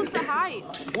before he loses the height.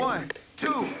 1, 2,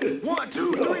 1,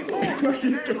 2, 3, 4.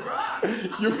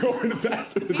 You're going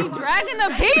faster than He dragging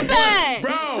the beat back.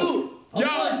 Bro. Yo,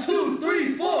 1, 2,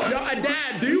 3, 4. Yo,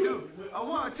 Adab, do you?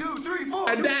 1, 2, 3, 4.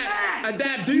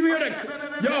 Adab, do you hear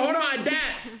the? Yo, hold on, Adab.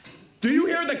 Do you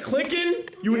hear the clicking?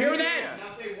 You hear that?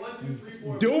 Now say 1, 2, 3,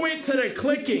 4. Do it to the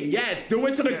clicking. Yes, do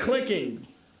it to the clicking.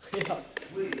 That's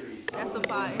a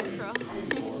fire intro.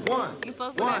 1, You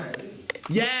fuck with that?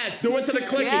 Yes, do it to the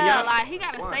clicking. Yeah, Yep. like he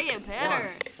gotta say it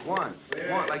better. 1,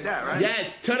 like that, right?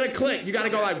 Yes, to the click. You gotta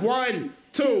go like 1,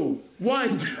 2,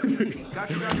 1, 2. Got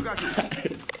you.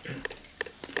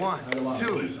 1,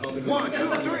 2, 1,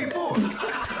 2, 3, 4.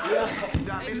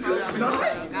 Is this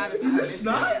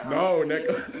snot? No,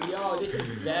 nigga. Yo, this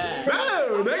is bad.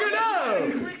 No, nigga, no.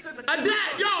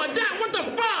 Adab, what the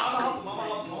fuck?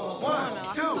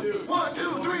 1, 2, 1,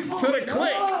 2, 3, 4. To the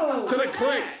click. To the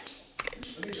clicks.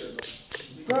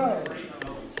 Bro.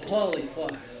 Holy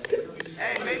fuck.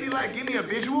 Hey, maybe like give me a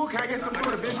visual. Can I get some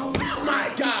sort of visual? Oh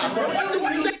my god, bro.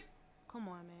 What is that? Come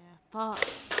on, man. Fuck.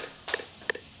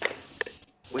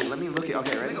 Wait, let me look at.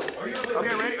 Okay, ready?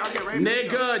 Okay, ready?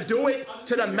 Nigga, do it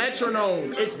to the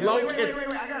metronome. It's low. Wait,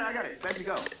 I got it. Let me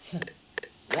go.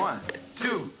 1,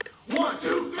 2, 1,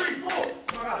 2, 3, 4.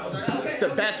 It's the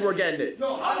best we're getting it.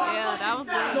 Yeah, that was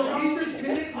good. No, he just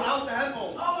did it without the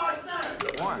headphones.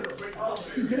 1,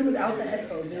 He did it without the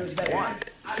headphones. It was better. 1,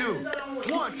 2,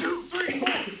 1, 2, 3, 4.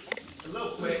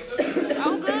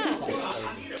 I'm good.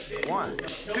 1,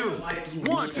 2,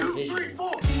 1, 2, 3,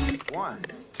 4. 1,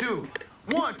 2,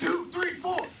 1, 2, 3,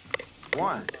 4.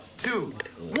 1, 2,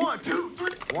 1, 2, 3.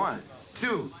 1,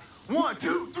 2, 1,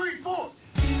 2, 3, 4.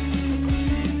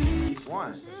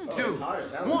 1, 2,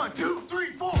 1, 2,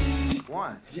 3, 4.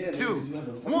 1, 2,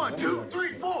 1, 2, 3,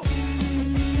 4.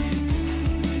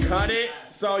 Cut it.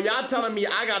 So y'all telling me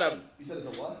I gotta.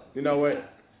 You know what?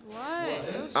 What?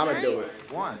 It was I'ma do straight.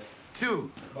 it. 1,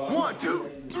 2, 1, 2,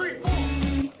 3, 4.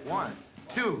 1,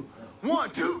 2, 1,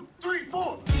 2, 3,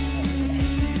 4.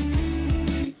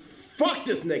 Fuck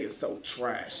this nigga so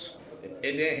trash. It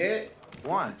didn't hit?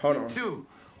 1, Hold on. 2,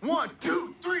 1,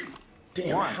 2, 3.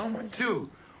 Damn, 1, how much? 2,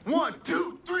 1,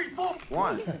 2, 3, 4.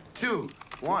 1, 2,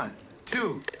 1,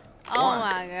 2. Oh 1,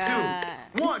 my god.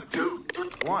 2, 1, 2, 3.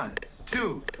 1,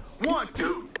 2, 1,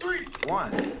 2, 3.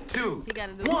 1, 2, He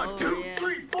gotta do 1, it 2, over, yeah.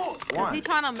 3, 4. 1, he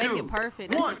tryna make 2, it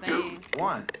perfect, that's 1, the 2, thing.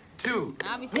 1, 2,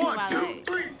 I be thinking 1, about 2, like-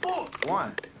 3, 4.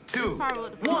 1, 2, probably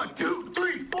what the 1, 2,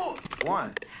 3, 4.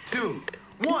 1, 2,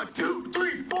 1, 2,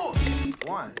 3, 4.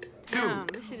 1, 2, Damn,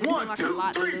 this shit just 1, seem like a 2,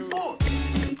 lot to 3, do. 4.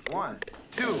 1,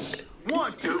 2,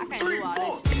 1, 2, I can't 3, do all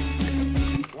 4.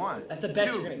 1. That's the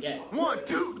best you're gonna get. 1,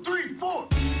 2, 3, 4.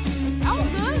 That was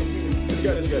good. It's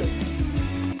good. It's good.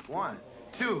 1,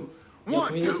 2, Yo, 1,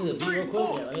 can we listen to 2, the beat 3, real quick?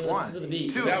 4. Yeah, let me listen to the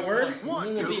beat. 2, Does that work? 1,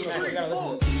 Listen to the 2, beat, Max. 3, I gotta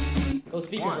 4. listen to those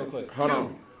speakers real quick. Hold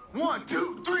on. 1,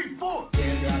 2, 3, 4.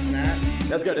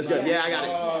 That's good. That's good. Yeah, I got it.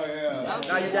 Oh, yeah.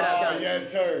 Now you got it.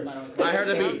 Yes, sir. I heard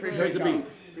the beat. Here's the beat.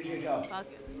 Appreciate y'all. Fuck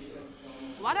it.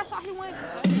 Why that's all he went?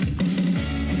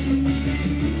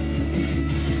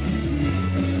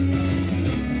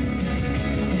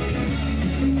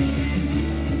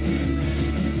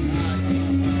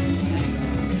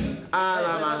 I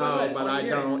love my hoe, but I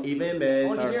don't even miss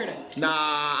I wanna hear her. it. Nah,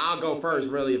 I'll go first,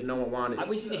 really, if no one wanted. I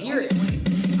wish you could hear it.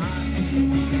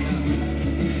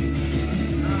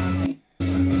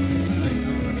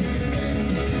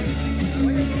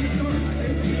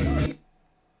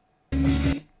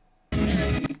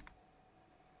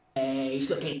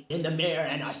 Looking in the mirror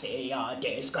and I see a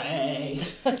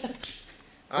disgrace.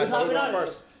 Alright, so we're going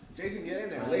first. Jason, get in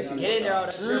there. Lacey, Get in there,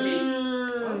 that's your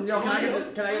beat. Yo, can I get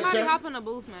a Somebody chair? hop in the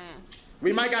booth, man.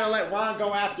 We might gotta let Ron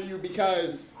go after you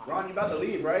because Ron, you about to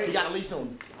leave, right? he gotta leave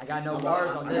soon. I got no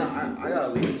bars on this. I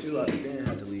gotta leave too. I didn't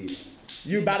have to leave.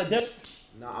 You about to dip?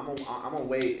 No, I'm gonna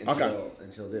wait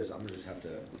until this. I'm gonna just have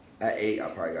to. At 8, I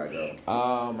probably gotta go.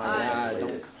 Oh my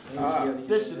god.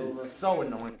 This shit is so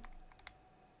annoying.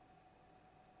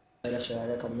 That shit, I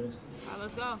got a couple minutes. Alright,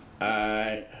 let's go.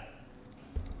 Alright.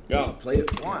 Go. Play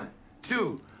it. 1,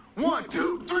 2, 1,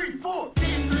 2, 3, 4.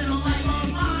 This little life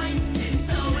of mine is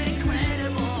so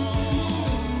incredible.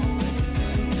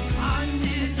 I'm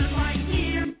sitting just right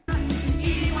here,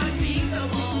 eating my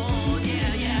feastables.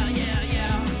 Yeah, yeah, yeah,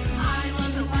 yeah. I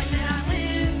love the life that I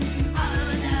live. I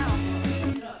love it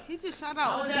now. He just shout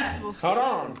out Feastables. Hold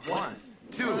on. 1,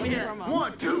 2, Promo.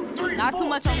 1, 2, 3, Not 4. too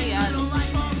much on me, Adam. Little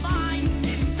life of mine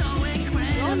is so incredible.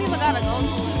 You don't even gotta go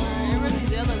through it, bro. It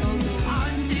really doesn't go through it.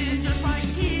 I'm sitting just right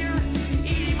here,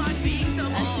 eating my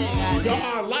feastables. That shit got Yo, it.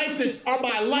 I like this. I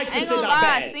like I this ain't shit gonna not lie,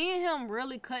 bad. seeing him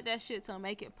really cut that shit to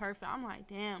make it perfect, I'm like,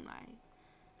 damn, like,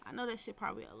 I know that shit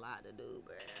probably a lot to do,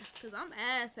 bruh. Cause I'm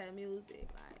ass at music,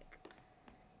 like,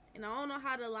 and I don't know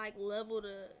how to like level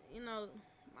the, you know,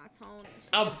 my tone and shit.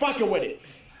 I'm fucking with it.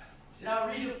 Come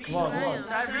on, Damn, Hold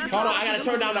on, I gotta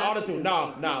turn down the auto-tune.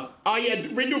 No. Oh yeah,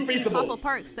 redo Feastables. Papa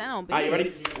Perk, stand on Are you ready?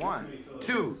 1,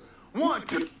 2, 1,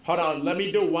 2. Hold on, let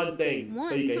me do one thing One,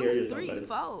 so you can hear two, yourself three, better.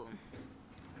 4.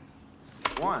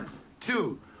 1,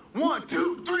 2, 1,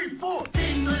 2, 3, 4.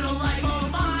 This little life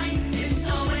of mine is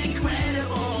so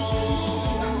incredible.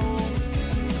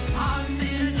 I'm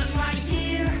sitting just right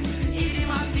here, eating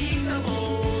my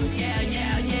feastables. Yeah,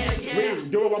 yeah, yeah, yeah.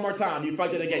 Do it one more time. You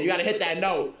fucked it again. You gotta hit that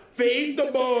note.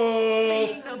 Feastables.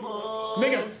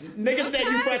 Feastables. Nigga said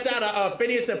you fresh out of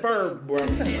Phineas and Ferb, bro.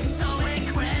 It's so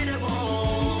incredible.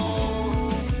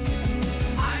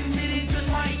 I'm sitting just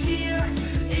right here,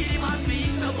 eating my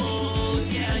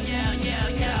feastables. Yeah, yeah, yeah,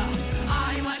 yeah.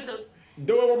 I like the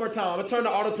Do it one more time. I'm gonna turn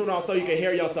the auto-tune off so you can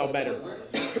hear yourself better.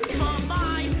 for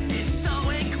mine is so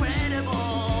incredible.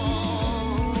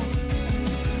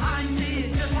 I'm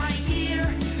sitting just right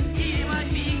here, eating my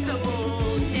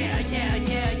feastables. Yeah, yeah,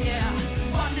 yeah, yeah.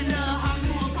 Watching the Hot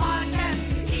Tour podcast,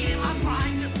 eating my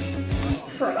prime.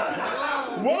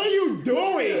 What are you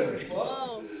doing?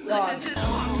 Whoa. Listen to the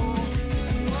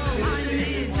I'm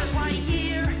sitting just right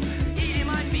here, eating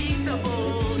my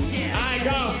feastables. Yeah, Alright,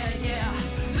 yeah, go. yeah, yeah.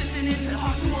 Listening to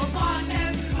Hot Tour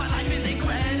podcast, my life is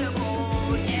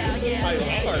incredible. Yeah, yeah, My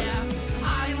yeah, Lord. yeah.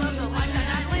 I love the life that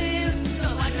I live, the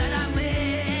life that I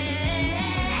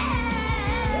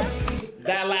live.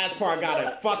 That last part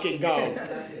gotta fucking go.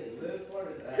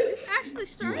 It's actually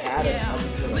straight. Yeah,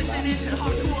 listening to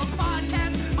Hot Tour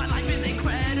podcast, my life is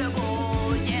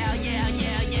incredible. Yeah, yeah,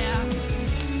 yeah, yeah.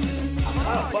 I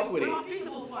kinda fuck with it.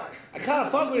 I kinda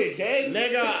fuck with it, Jay.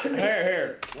 Nigga,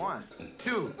 here. 1,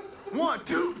 2, 1,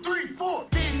 2, 3, 4.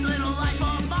 This little life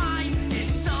of mine is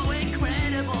so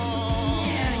incredible.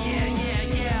 Yeah, yeah,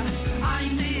 yeah, yeah. I'm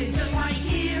sitting just right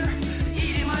here,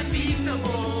 eating my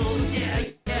feastables. Yeah,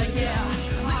 yeah, yeah.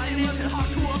 Listening to Hot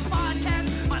Tour podcast,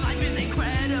 my life is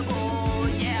incredible.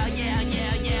 Yeah, yeah,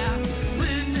 yeah, yeah.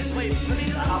 Listen, wait, let me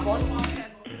do the Hot Tour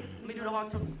podcast. Let me do the Hot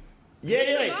Tour.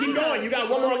 Yeah, keep going. You got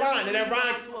one more line and then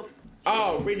Ron.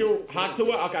 Oh, redo Hot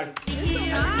Tour? Okay.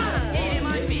 Eating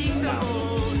my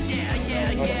feastables. Yeah,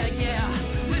 yeah, yeah, yeah.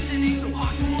 Listening to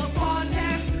Hot Tour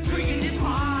podcast, drinking this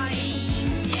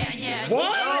wine. Yeah, yeah.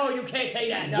 What? Oh, you can't say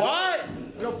that. No. What?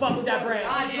 You don't fuck with that brand.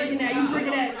 I'm drinking that. You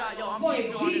drinking that? Yo, I'm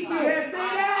G-Fuel on this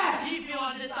side. G-Fuel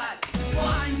on this side. Well,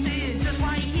 I'm sitting just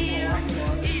right here,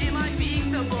 eating my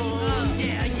feastables.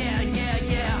 Yeah, yeah, yeah,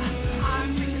 yeah.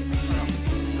 I'm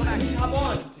drinking. Go back. Hop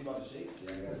on.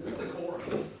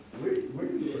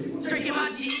 Drinking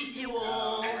my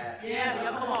G-Fuel. Yeah,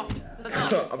 yo, come on. Let's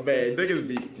go. Man, Oh, the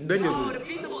niggas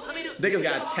feastable. Let me do. niggas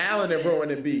got talent at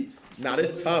ruining beats. Nah,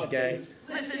 this tough, gang.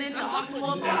 Listening to Hot Tour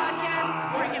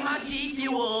podcast, drinking my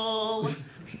G-Fuel.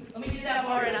 Let me get that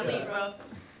bar in at least, bro.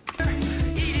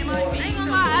 Eating my I ain't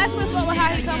gonna lie, I actually fuck with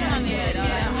how he coming on there, though.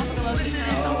 That motherfucker low-key Listening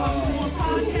to strong. Hot Tour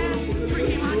podcast,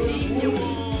 drinking my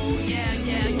G-Fuel. Yeah,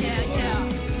 yeah, yeah, yeah.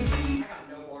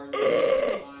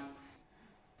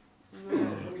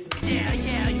 Yeah,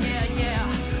 yeah, yeah,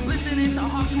 yeah. Listening to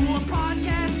Hot Tour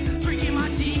podcast, drinking my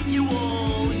G-Fuel.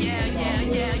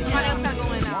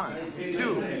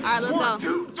 Alright, let's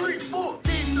go. 1, 2, 3, 4.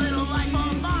 This little life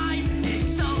of mine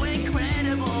is so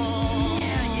incredible.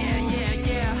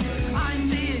 Yeah. I'm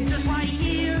seeing just right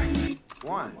here.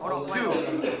 1, 2,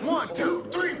 1, 2,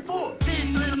 3, 4.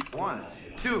 This little 1,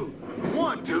 2,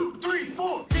 1, 2, 3,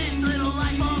 4. This little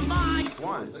life of mine.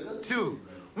 1, 2,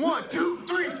 1, 2,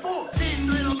 3, 4. This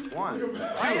little 1, 2,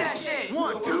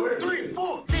 1, 2, 3,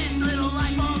 4. This little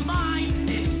life of mine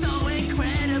is so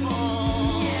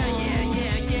incredible. Yeah.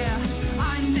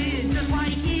 I'm seeing just right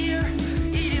here,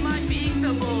 eating my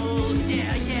feastables. Yeah.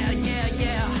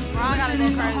 Bro, I gotta go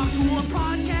Listening crazy. to a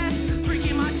podcast,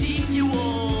 drinking my G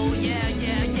Fuel. Yeah.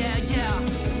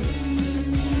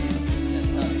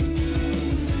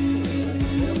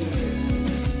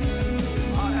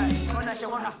 Alright,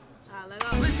 let go.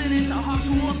 Listening to Hop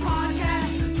to a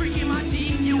podcast, drinking my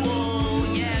G Fuel.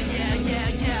 Yeah.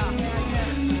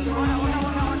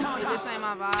 This ain't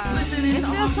my vibe. Listening It's to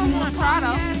still Hop something to a to try though.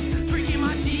 podcast, drinking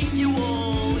my G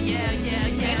Fuel. Yeah.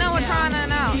 Ain't no one trying that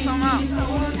now. Come out. So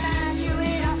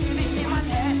immaculate, I feel this in my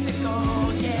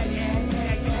testicles. Yeah.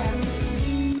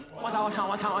 One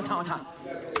time.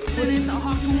 Listening to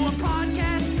Hop to a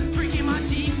podcast, drinking my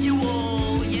G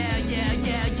Fuel. Yeah.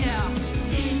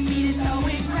 This beat is so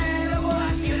incredible,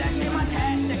 I feel that shit in my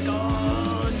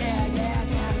testicles. Yeah.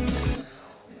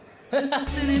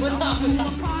 Listening to Hop to a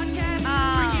podcast,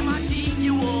 drinking my G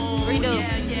Fuel. Redo.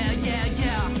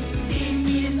 Yeah. This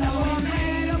beat is so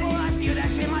incredible, I feel that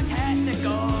shit in my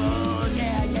testicles.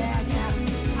 Yeah.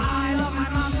 I love my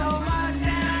mom so much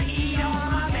that I eat all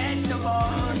of my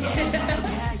vegetables. Yeah.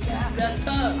 That's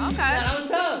tough. Okay. That was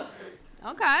tough.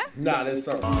 Okay. Nah, that's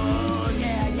something.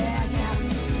 Yeah.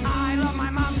 I love my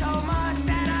mom so much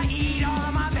that I eat all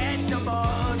of my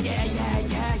vegetables. Yeah.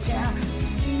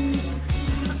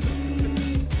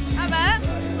 Not bad.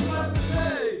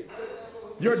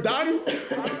 You're done?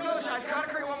 Should I try to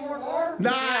create one more?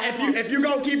 Nah, if you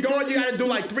gonna keep going, you gotta do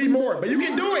like 3 more. But you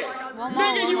can do it. One more,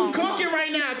 Nigga, one you more. cooking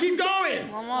right now. Keep going.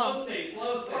 One more.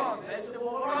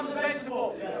 Vegetable. What rhymes with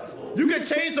vegetable? You can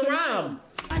change the rhyme.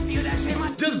 I feel that shit in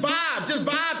my Just vibe,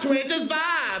 twin, just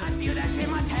vibe. I feel that shit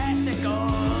in my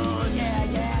testicles.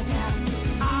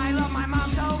 Yeah. I love my mom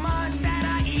so much that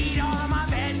I eat all of my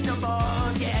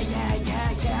vegetables. Yeah.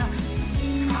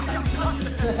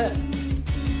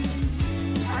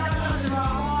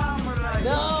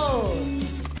 No.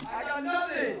 I got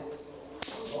nothing.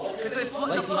 The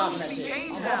Lacey flow hopping should that be shit.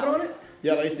 changed now.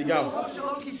 Yeah, Lacey, go. The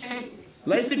flow should change.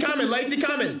 Lacey coming. The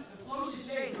flow should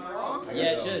change, bro.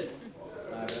 Yeah, it should.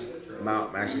 I'm out.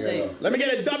 I'm actually Safe. gonna go. Let me get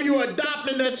a W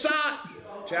adopting the shot.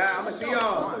 Chat, I'm gonna see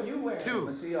y'all. 2, 1,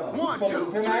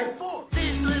 2, 3, 4.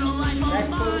 This little life of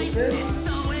mine is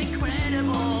so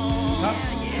incredible.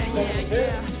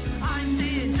 Yeah. I'm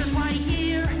seeing just right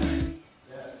here.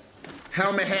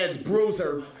 Helmet heads,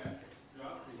 bruiser.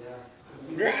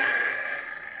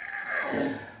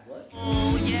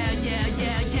 Oh, yeah.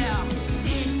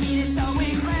 This beat is so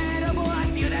incredible. I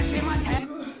feel that shit in my test.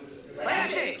 Play that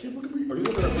shit. We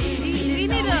need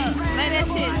to make that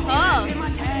shit tough.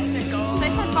 Say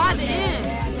some by the end.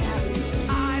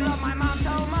 I love my mom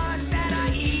so much that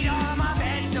I eat all my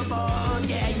vegetables.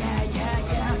 Yeah.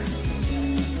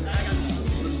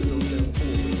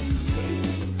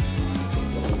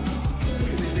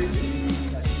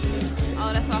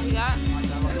 Oh, that's all he got?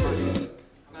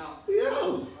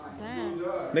 Yo. Damn.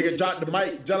 Nigga, drop the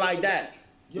mic just like that.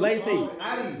 Lacey.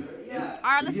 Addy.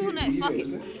 Alright, let's see who next. Fuck it.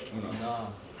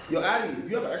 Yo, Addy,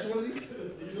 you have an extra one of these?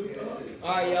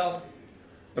 Alright, yo.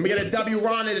 Let me get a W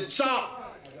Ron in the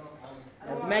chop.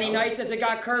 As many nights as it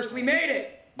got cursed, we made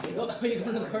it. You going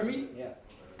to the car meeting? Yeah.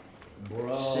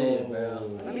 Bro. Shit,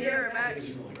 bro. Let me hear it,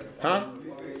 Max. Huh?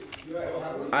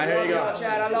 Alright, here you Y'all, go.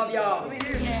 Chad, I love y'all. Let me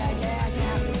hear it.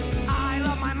 Yeah. I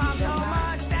love my mom so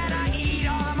much that I eat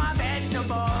all of my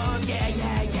vegetables. Yeah.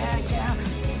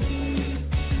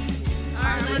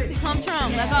 Alright, Lacey, come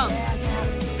Trump. Let go.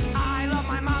 I love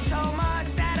my mom so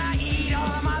much that I eat all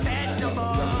of my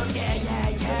vegetables. Yeah.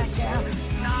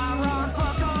 Nah, wrong,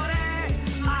 fuck all that.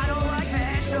 I don't like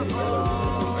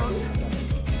vegetables.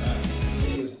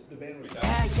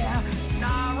 Yeah.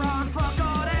 Nah, wrong, fuck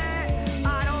all that.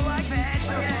 I don't like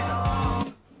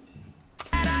vegetables.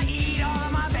 And I eat all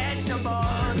of my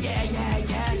vegetables. Yeah.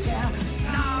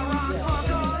 Nah, wrong, fuck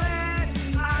all that.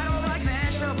 I don't like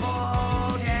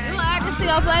vegetables. You add this to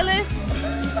your playlist?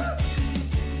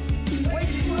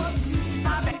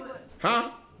 Huh?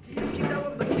 Can you keep that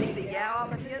one, but take the yeah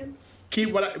off at the end?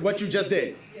 Keep what you just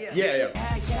did. Yeah.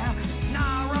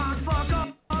 Nah, wrong, fuck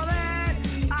all that.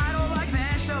 I don't like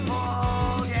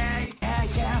vegetables.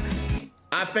 Yeah.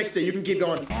 I fixed it. You can keep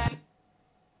going.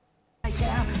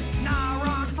 Nah,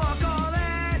 wrong, fuck all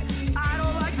that. I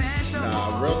don't like vegetables.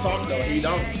 you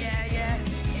don't.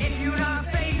 If you not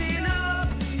facing up,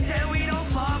 then we don't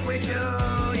fuck with you.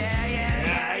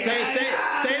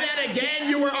 Say that again.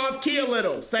 You were off key a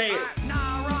little. Say it.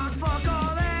 Nah, Ron, fuck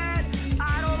all that.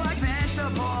 I don't like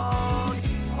vegetables.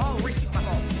 Oh, Reese, my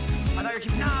fault. I thought you were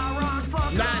keeping. Nah, Ron,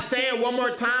 fuck. Nah, say it one more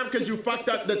time because you fucked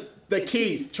up the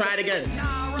keys. Try it again.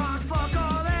 Nah, Ron, fuck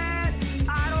all that.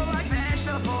 I don't like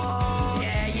vegetables.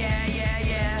 Yeah.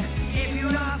 If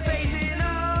you not facing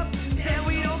up, then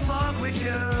we don't fuck with you.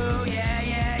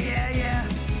 Yeah.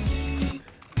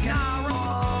 Nah,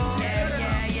 Ron.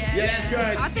 Yeah, that's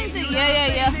good. I think the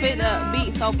yeah fit the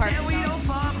beat so perfect. Then we don't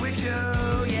fuck with you.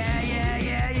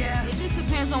 Yeah. It just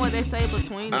depends on what they say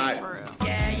between them, for real.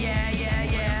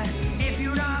 Yeah. If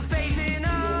you not facing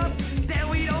up, then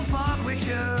we don't fuck with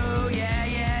you.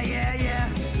 Yeah.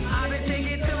 I've been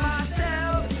thinking to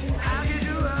myself, how could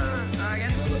you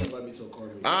again?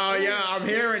 Oh yeah, I'm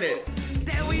hearing it.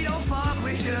 Then we don't fuck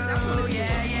with you.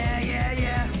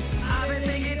 Yeah. I've been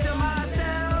thinking to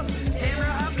myself, damn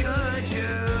girl, how could you?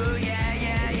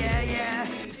 Yeah.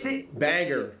 See?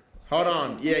 Banger. Hold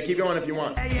on. Yeah, keep going if you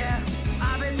want. Yeah.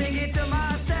 I've been thinking to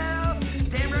myself,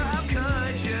 damn girl, how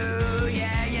could you?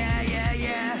 Yeah.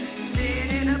 Sitting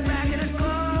in the back of the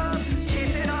club,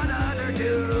 kissing on other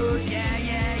dudes. Yeah.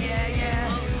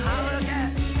 I look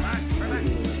at, right.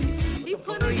 He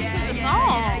put it into the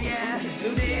song. Yeah.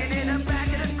 Sitting in the back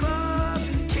of the club,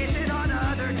 kissing on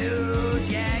other dudes.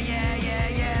 Yeah.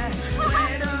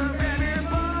 Let her grab your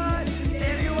butt,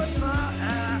 damn you a slut.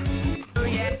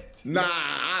 Yeah. Nah,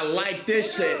 I like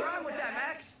this shit. Rhyme with that,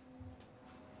 Max.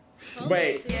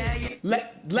 Wait.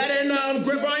 Letting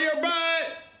grip on your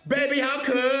butt. Baby, how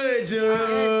could you?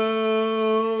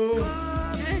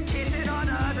 Kissing on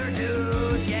other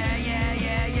dudes.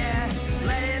 Yeah.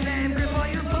 Letting them grip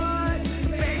on your butt.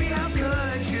 Baby, how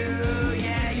could you?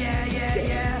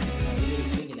 Yeah.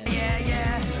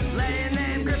 Letting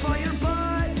them grip on your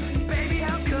butt. Baby,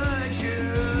 how could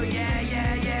you?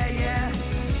 Yeah.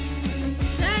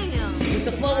 Damn. What's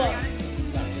the flow up?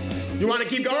 You want to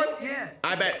keep going? Yeah.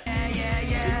 I bet.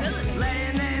 Yeah.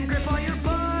 Letting them grip on your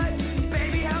butt.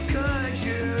 Baby, how could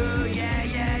you?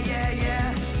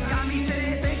 Yeah. Got me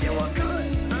sitting thinking what could.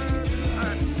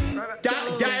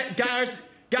 Guys,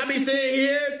 got me sitting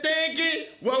here thinking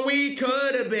what we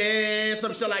could have been.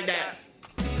 Some shit like that.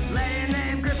 Letting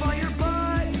them grip on your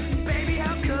butt. Baby,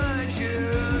 how could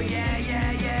you? Yeah.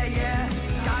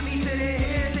 Got me sitting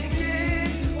here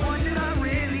thinking, what did I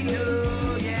really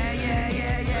do? Yeah.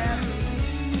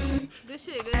 Good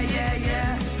shit, good.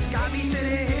 Yeah. Got me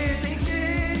sitting here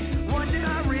thinking, what did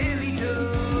I really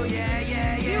do?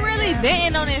 Yeah. He really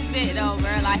betting on this bit though,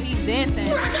 bro. Like he betting.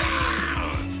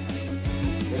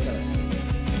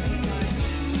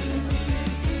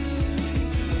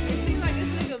 It seems like this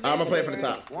nigga. I'm gonna play it from the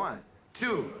top. 1,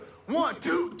 2, 1,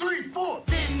 2, 3, 4.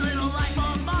 This little life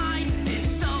of mine is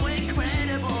so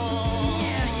incredible.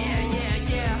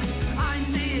 Yeah. I'm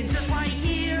sitting just right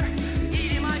here,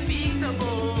 eating my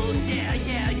feastables. Yeah.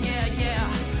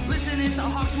 Listening to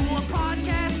Hawk to a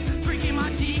podcast, drinking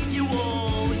my G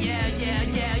Fuel. Yeah.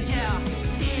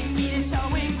 This beat is so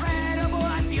incredible,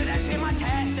 I feel that shit in my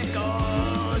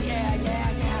testicles. Yeah.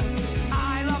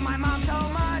 I love my mom so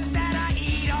much that I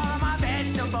eat all of my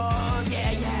vegetables.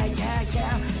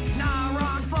 Yeah. Nah,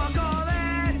 Ron, fuck all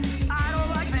that. I don't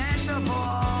like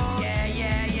vegetables.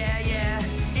 Yeah.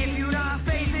 If you not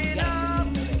facing up,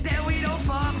 then we don't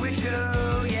fuck with you.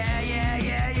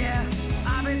 Yeah.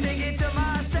 I've been thinking to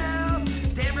myself,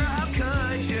 damn girl, how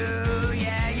could you?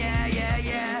 Yeah.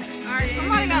 Alright,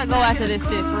 somebody gotta go after this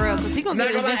shit for real, cause he gonna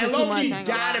get Not the gonna lie, bitches too much. Loki I ain't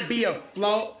gonna lie. gotta be a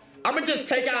flow. I'm gonna just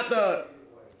take out the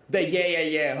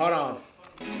yeah. Hold on.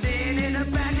 Sitting in the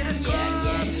back of the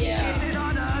club, kissing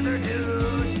on other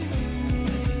dudes.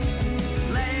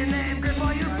 Letting them grip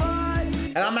on your butt.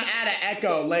 And I'm gonna add an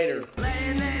echo later.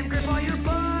 Letting them grip on your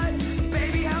butt.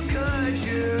 Baby, how could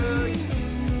you?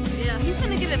 Yeah, he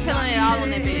finna get it telling it all on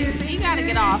that bitch. He gotta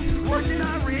get off. What did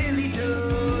I really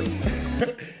do?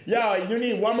 Yo, you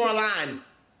need one more line.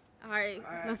 Alright,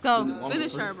 let's go.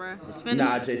 Finish her, bro. Just finish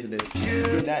Nah, her. Jason did.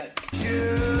 Do next.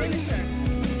 Finish her.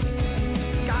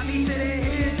 Got me sitting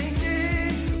here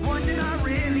thinking, what did I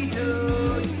really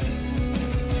do?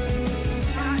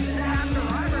 Does it have to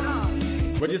rhyme or not?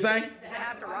 What'd you say? Does it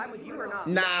have to rhyme with you or not?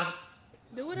 Nah.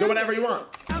 Do Do whatever you want.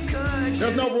 How could you?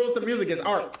 There's no rules to music. It's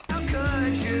art. How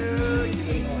could you?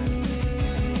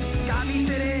 Got me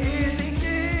sitting here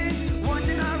thinking, what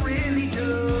did I really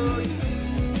do?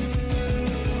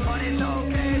 But it's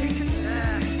okay because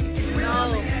it's real.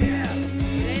 No. Yeah.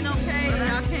 It ain't okay.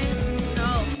 Y'all can't.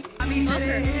 No. Got me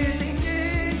sitting here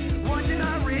thinking, what did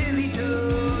I really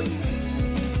do?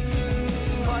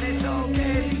 But it's okay.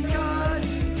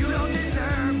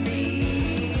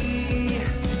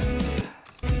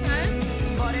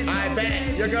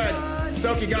 You're good.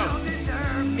 Silky, go.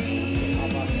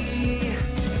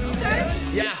 Okay.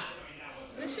 Yeah.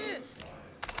 Good shit.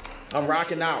 I'm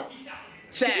rocking out.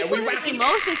 Chad, we rocking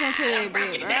emotions into it, bro.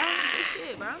 Good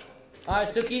shit, bro. All right,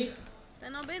 Suki.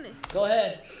 Stand on business. Go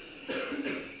ahead.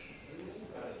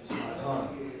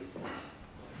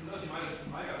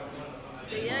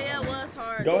 Yeah, it was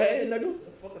hard. Go ahead, nigga.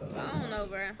 I don't know,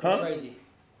 bro. Huh? Crazy.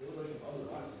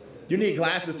 You need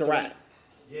glasses to rap.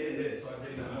 Yeah, it is. So I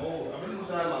did that mold. I really wish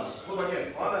I had my school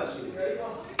again. All that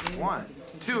shit. 1,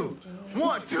 2,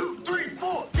 1, 2, 3,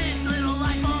 4. This little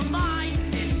life of mine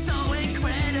is so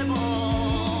incredible.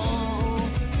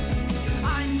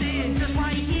 I'm sitting just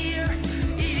right here,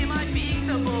 eating my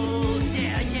feastables.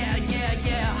 Yeah.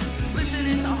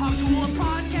 Listening to Hop to a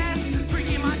podcast,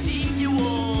 drinking my G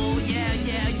Fuel. Yeah.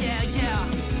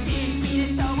 This beat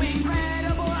is so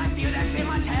incredible. I feel that shit in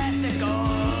my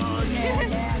testicles.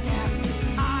 Yeah.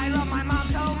 I love my mom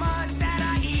so much that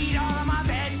I eat all of my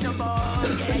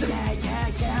vegetables.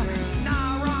 Yeah.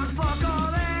 Nah, wrong, fuck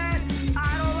all that.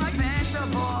 I don't like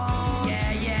vegetables.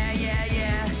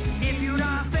 Yeah. If you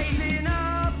not phasing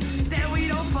up, then we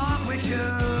don't fuck with you.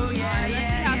 Yeah.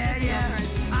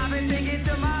 I've been thinking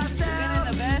to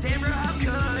myself, damn, bro, how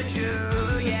could you?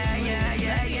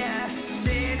 Yeah.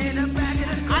 Sitting in the back of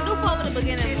the car, I do fuck with the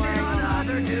beginning part.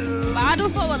 But I do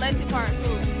fuck with Lacey part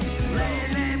too.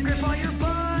 letting them grip on your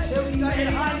butt. So you got hit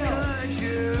high How note. could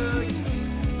you?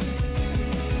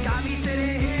 Got me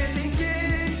sitting here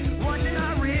thinking, what did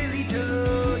I really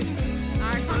do?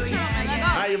 Alright, come on,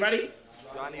 let Are you ready?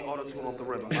 Yo, I need auto-tune off the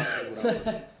rip. I'm not saying what I want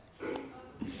to.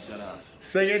 That ass.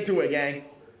 Sing into it, gang.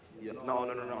 Yeah, no.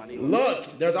 I need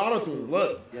Look, there's auto-tune.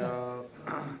 Look. Yeah.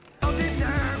 Don't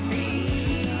deserve me.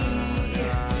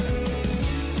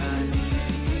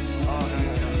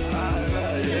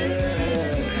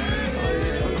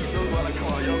 I'm so glad I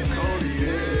call yo Cody,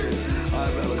 yeah. All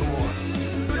right, Bella, come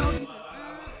on.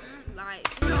 Like,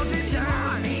 You don't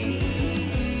deserve me.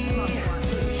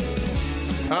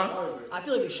 Huh? I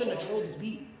feel like we shouldn't have trolled this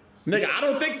beat. Nigga, I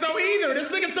don't think so either. This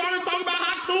nigga started talking about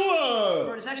Hot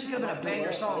Bro, this actually could have been a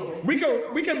banger song. we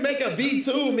can make a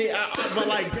V2, but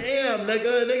like, damn,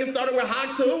 nigga started with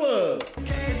Hot Tua.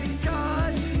 Okay,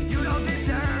 because you don't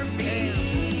deserve me.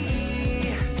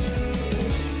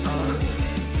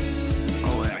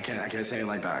 Oh wait, I can't say it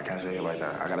like that.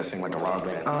 I gotta sing like a rock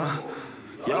band.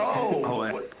 Yo. Oh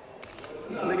wait.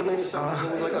 Nigga made it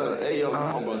sound. It's like a hey yo.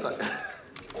 Almost like.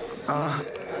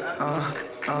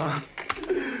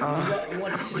 You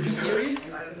want to see serious?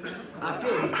 I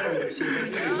feel like This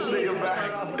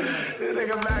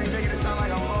nigga back, making it sound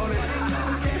like I'm on it.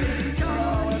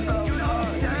 You don't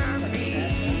deserve me.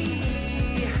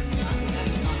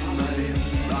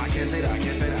 No, I can't say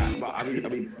that. But I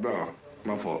mean, bro,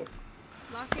 my fault.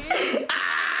 lock in.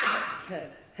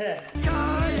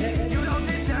 Cause you don't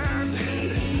deserve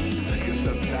me. It's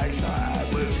a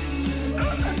backside lips.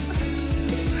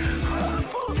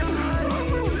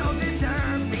 You don't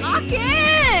deserve me. Lock in.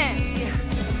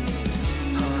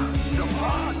 The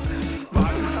fuck?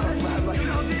 Bobby tells me like You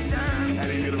don't deserve me.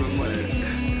 and he's gonna play it.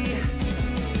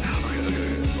 Okay.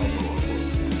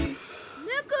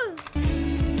 Nigga.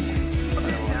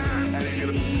 And he's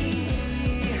gonna.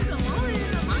 Nigga, moan in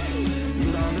the mic. You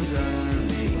don't deserve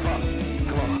me. Fuck.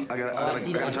 Come on. I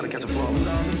gotta try to catch a flow. You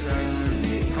don't deserve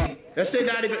me. Fuck. That shit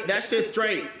not even. That shit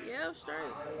straight. Yeah, straight.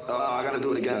 I gotta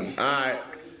do it again. All right.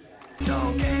 It's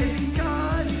okay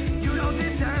because you don't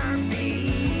deserve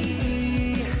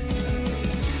me.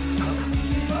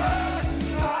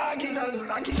 I keep trying to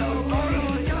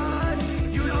Because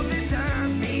you don't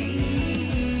deserve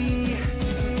me.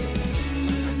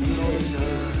 You don't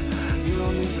deserve. Ooh, that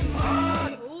would be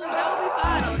fine.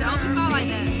 That would be fine like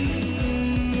that.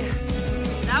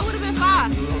 That would have been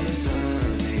fine. You don't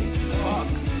deserve me. Fuck.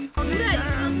 Don't Do that.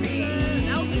 deserve me.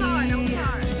 That would be hard.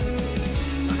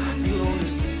 You don't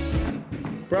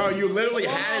deserve. Bro, you literally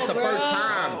had it the first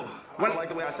time. I don't like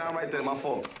the way I sound right there. My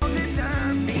fault. Don't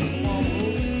deserve me.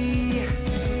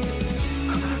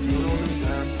 You don't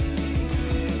deserve.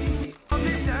 Don't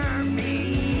deserve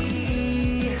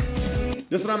me.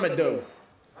 This is what I'm gonna do.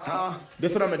 Huh?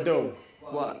 This is what I'm gonna do.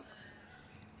 What?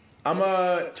 I'm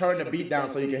gonna turn the beat down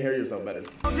so you can hear yourself better.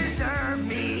 Don't deserve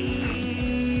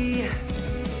me.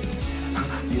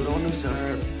 You don't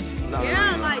deserve. No,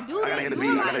 Yeah, like, do I gotta that. hit the Do beat.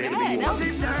 it I like gotta hit the that. beat. That Don't would,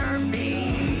 deserve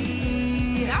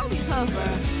me. that would be tough, bro.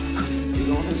 You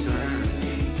don't deserve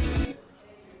me.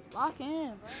 Lock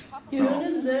in, bro. You don't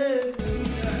deserve.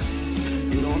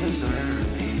 You don't deserve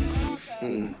me.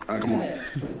 All right, come on.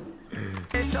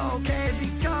 It's okay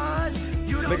because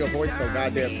you don't Nigga voice so deserve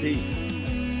goddamn me.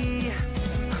 deep.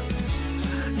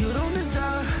 You don't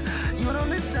deserve. You don't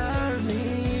deserve. deserve me.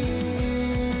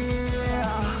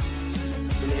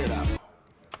 Let me hear that.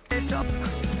 It's up.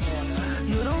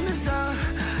 You don't deserve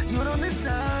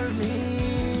me.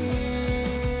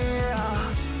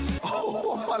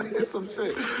 Oh, I'm about to hit some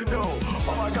shit. Yo,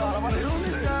 oh my God, I'm about to hit some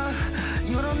shit.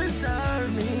 You don't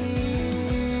deserve me.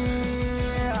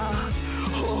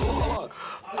 Hold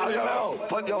on.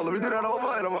 Yo, let me do that over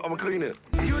and I'm gonna clean it.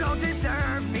 You don't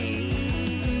deserve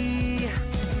me.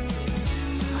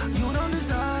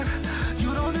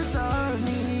 You don't deserve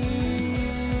me.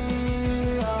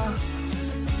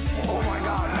 Oh my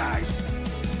God, nice.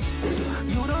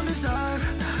 You don't deserve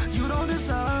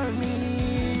me.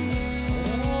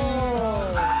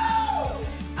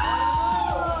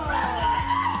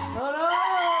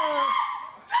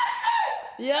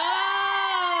 Yeah!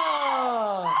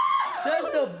 That's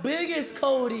the biggest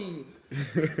Cody.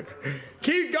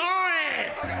 Keep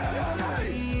going.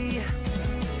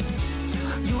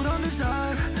 You don't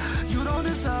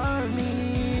deserve me.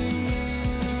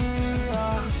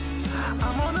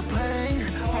 I'm on a plane.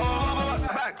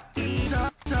 Back. You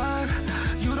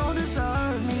don't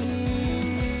deserve me.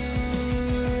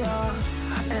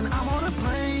 And I'm on a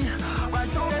plane right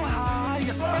to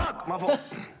Ohio. Fuck, my fault.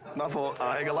 My fault.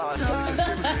 I ain't gonna lie.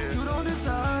 You don't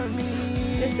deserve me.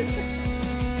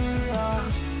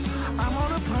 I'm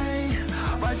on a plane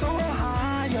right to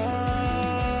Ohio.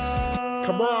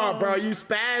 Come on, bro. You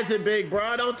spazzing, big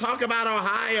bro. Don't talk about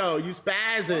Ohio. You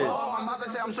spazzing. Oh, I'm about to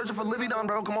say I'm searching for Livy Dunn,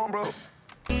 bro. Come on, bro.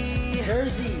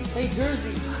 Jersey. Hey,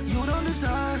 Jersey. You don't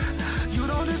deserve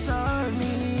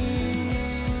me.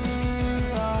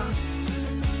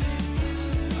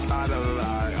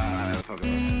 Fuck it.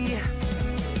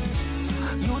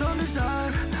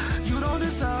 You don't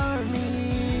deserve me.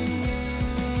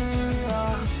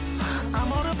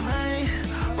 I'm on a plane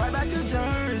right back to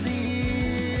Jersey.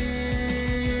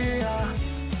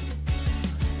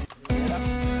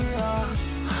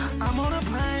 I'm on a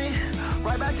plane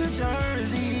right back to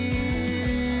Jersey.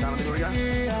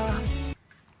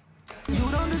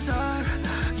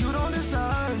 You don't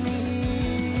deserve me.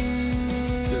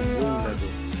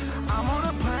 I'm on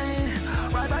a plane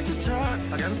right back to church.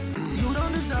 Again? You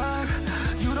don't deserve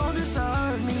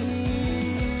me.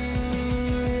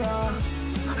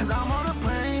 'Cause I'm on a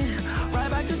plane right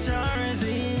back to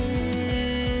Jersey.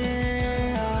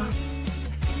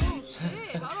 Oh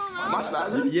shit, hold on. Am I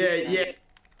spazzing? Yeah.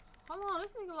 Hold on,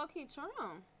 this nigga low-key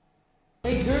trim.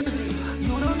 Hey, Jersey.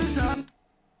 You don't deserve.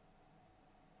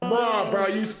 Come on, bro.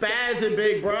 You spazzing,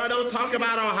 big bro. Don't talk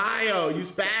about Ohio. You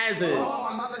spazzing. Oh,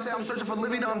 I'm about to say I'm searching for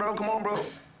Livy Dunn, bro. Come on, bro.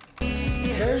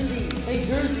 Jersey. Hey,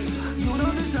 Jersey. You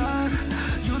don't deserve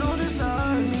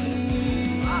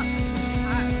me. Fuck it.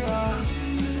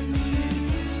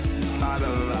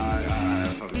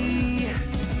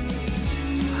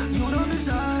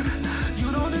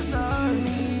 You don't deserve me.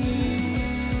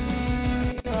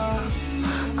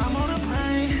 I'm on a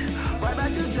plane right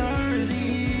back to Jersey.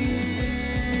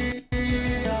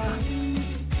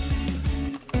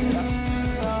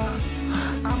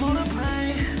 I'm on a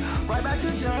plane right back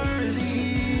to Jersey.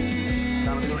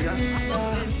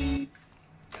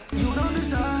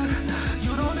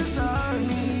 You don't deserve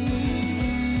me.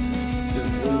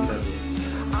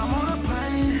 I'm on a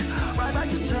plane right back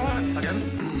to church. Again?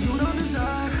 You don't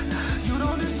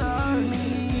deserve me.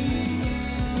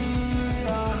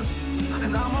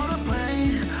 'Cause I'm on a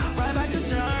plane right back to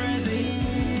Jersey.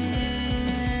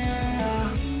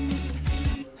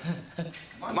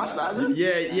 Am I spazzing?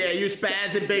 Yeah, you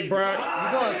spazzing, big bro. You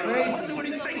going crazy.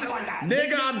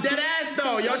 Nigga, I'm dead ass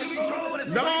though. Yo,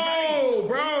 no,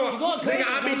 bro. Nigga,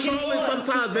 I be trolling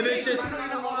sometimes, but this shit's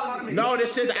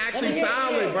this shit's actually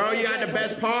solid, bro. You got the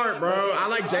best part, bro. I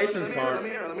like Jason's part.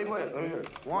 Let me play it.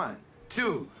 1,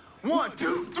 2, 1,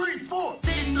 2, 3, 4.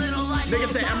 Nigga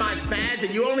said, am I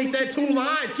spazzing? You only said 2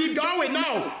 lines. Keep going.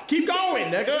 No, keep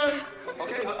going, nigga.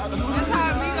 Okay. That's how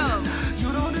we go.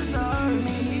 You don't deserve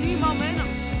me. You need momentum.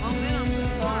 Momentum to the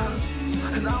farm.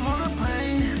 'Cause I'm on a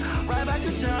plane right back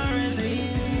to Jersey.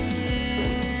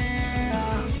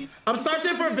 I'm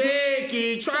searching for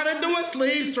Vicky, trying to do a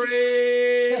sleep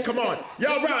stream. Come on.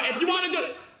 Yo, bro, if you want to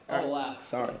do... Oh, wow.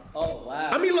 Sorry. Oh,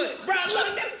 wow. I mean, look, bro,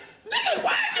 look. Nigga,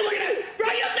 why is you looking at... Bro,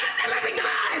 you got that living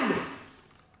gun!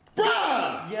 Bro!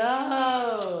 Yo.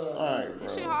 All right, bro.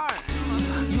 This shit hard.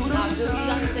 You Nah, dude, you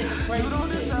gotta say some crazy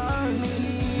shit. deserve me.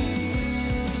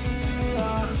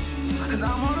 'Cause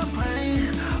I'm on a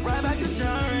plane right back to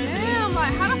Jersey. Damn,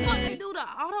 like, how the fuck they do the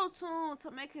auto-tune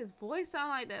to make his voice sound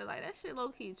like that? Like, that shit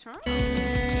low-key trim.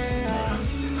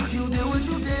 You did what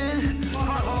you did.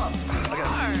 Follow up.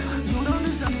 Hard. You don't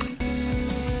deserve.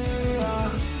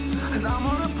 'Cause I'm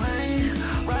on a plane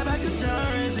right back to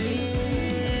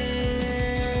Jersey.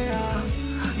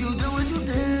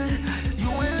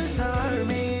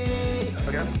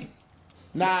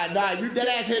 Nah, you dead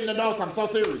ass hitting the notes. I'm so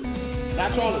serious.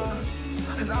 Not trolling.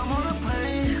 Cause I'm on a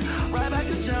plane, right back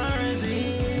to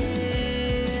Jersey.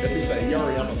 If he say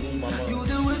Yuri, I'm gonna lose my mind. You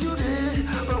did what you did,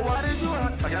 but why did you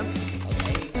hurt again?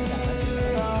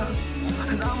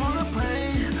 Cause I'm on a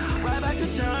plane, right back to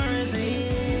Jersey.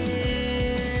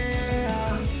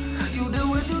 You did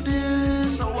what you did,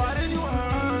 so why did you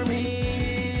hurt me?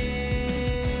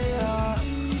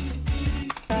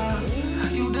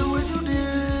 You did what you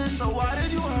did, so why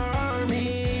did you hurt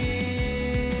me?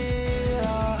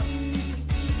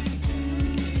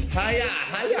 Hiya,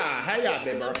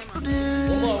 baby.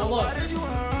 So why did you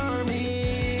hurt me?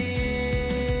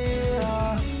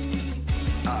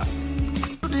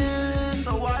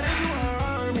 So why did you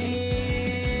hurt me?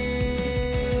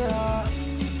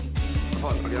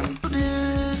 Fuck again.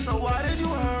 So why did you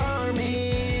hurt me?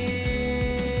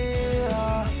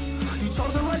 You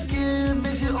chose on my skin,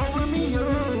 mix it over me, you're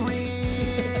real.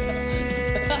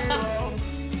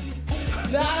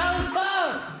 Nah, that was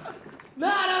tough.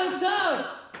 Nah, that was tough.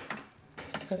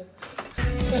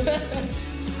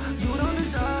 You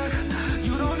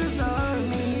don't deserve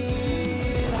me.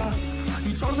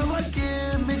 You chose on my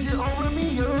skin, mix it over me,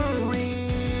 you're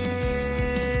real.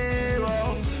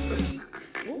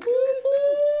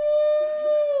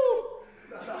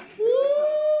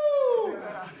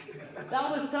 That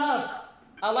was tough.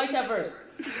 I like that verse.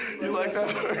 You like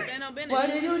that verse? Why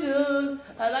did you choose?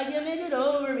 I like you mentioned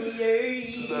over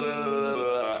me.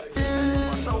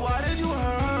 So why did you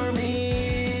hurt me?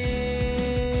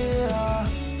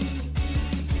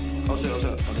 Oh shit,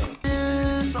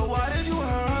 okay. So why did you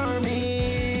hurt me?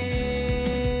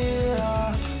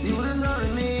 You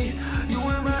deserted me, you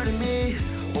inverted me.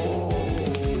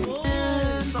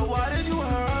 Oh. So why did you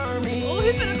hurt me? Oh,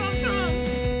 he finna come through.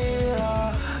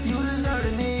 You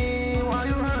deserted me, why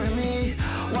you hurt me?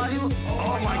 Why you?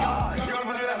 Oh my God! Keep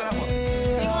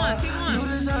going. You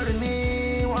deserted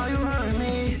me, why you hurt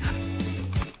me?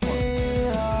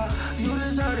 You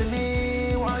deserted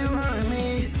me, why you hurt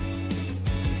me?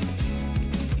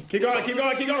 Keep going.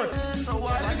 So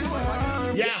why did you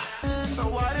hurt me? Yeah. So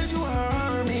why did you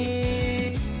hurt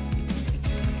me?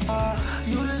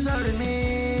 You deserted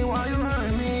me, why you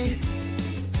hurt me?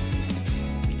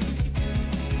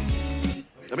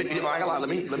 I ain't gonna lie, let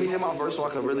me hear my verse so I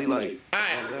can really like.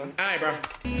 Alright, bro.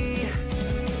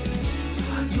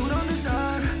 You don't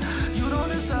deserve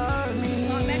me.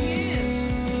 Come back in.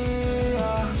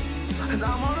 Cause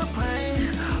I'm on a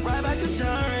plane, right back to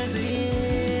Jersey.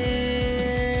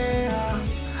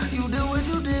 You did what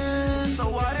you did, so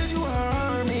why did you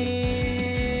hurt me?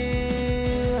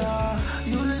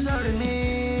 You deserted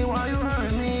me, why you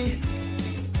hurt me?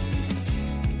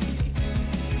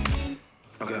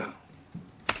 Okay.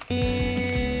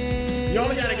 You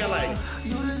only gotta get like.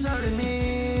 You deserted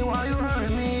me, why you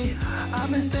hurt me? I've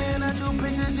been staring at your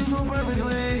pictures, you so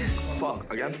perfectly.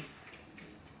 Fuck again.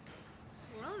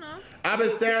 I don't know. I've been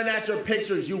staring at your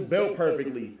pictures. You built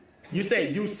perfectly. You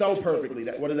say you so perfectly.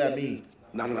 What does that mean?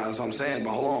 No, that's what I'm saying.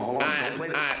 But hold on. Don't play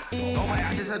it. Oh my!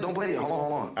 I just said don't play it. Hold on.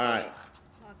 All right.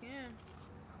 Lock in.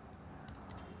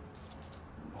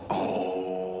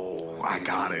 Oh, I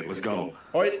got it. Let's go.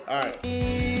 All right.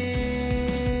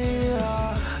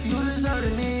 You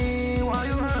deserted me, why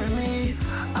you hurt me?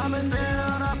 I've been staring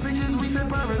at our pictures, we fit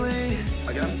perfectly.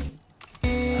 Again.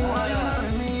 Why you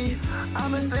hurt me?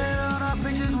 I've been staring at our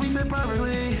pictures, we fit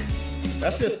perfectly.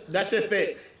 That shit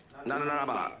fit. No,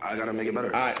 but I gotta make it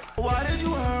better. All right. Why did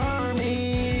you hurt me?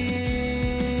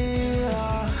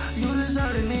 You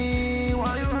deserted me,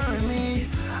 why you hurt me?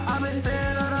 I've been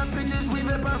staring at our pictures, we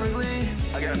fit perfectly.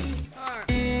 Again.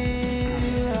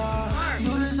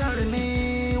 You deserted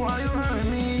me, why you hurt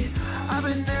me? I've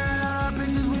been staring at our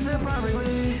pictures, we fit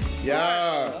perfectly.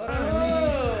 Yeah.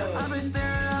 I've been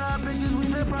staring at our pictures, we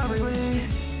fit perfectly.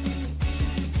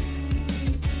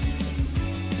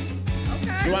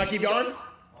 Okay. You wanna keep going?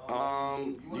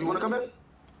 You wanna come in?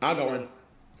 I'll go in.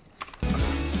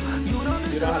 You don't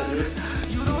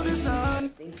deserve. You don't deserve. I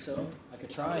think so. I could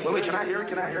try. Wait, can I hear it?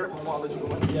 Can I hear it before I let you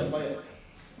go in? Yeah, play it.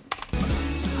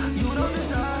 You don't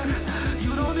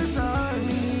deserve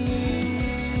me.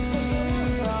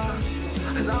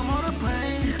 Cause I'm on a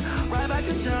plane, right back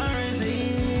to Jersey.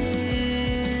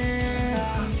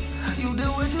 You did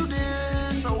what you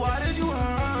did, so why did you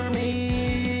hurt me?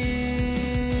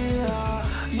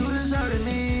 You deserted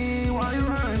me, why you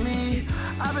hurt me?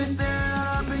 I've been staring at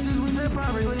our pictures, we fit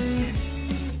perfectly.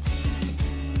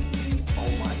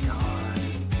 Oh my God.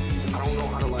 I don't know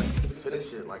how to like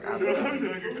finish it. Like after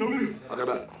that. Okay,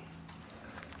 back.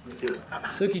 Here.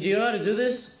 Suki, do you know how to do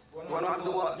this? You wanna know how to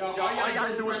do what? All you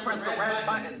gotta do is press the red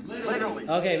button. Literally.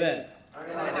 Okay, bet.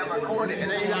 And then record it, and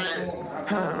then you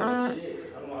got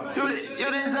you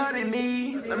deserted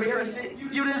me. Let me hear that shit.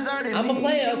 You deserted me. I'ma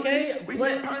play it, okay? We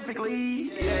fit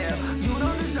perfectly. Yeah. You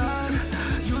don't deserve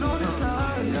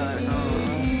nothing.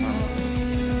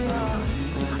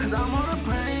 Cause I'm on a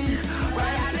plane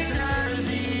right out of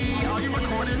Jersey. Are you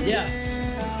recording? Yeah.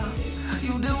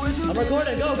 You do what you I'm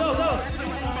recording. Go, go, go.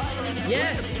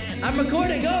 Yes, I'm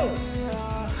recording. Go.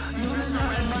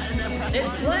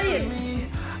 It's playing.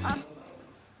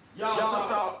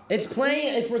 It's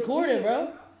playing. It's recording,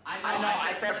 bro. I know,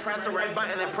 I said press the red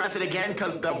button and press it again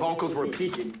because the vocals were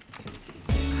peaking.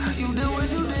 You did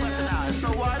what you did, so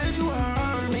why did you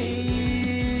hurt me?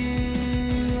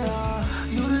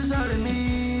 You deserted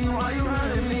me, why you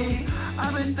hurting me?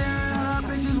 I've been staring at our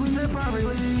pictures, we fit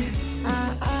perfectly.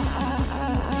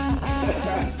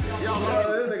 Yo,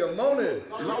 this nigga moaning.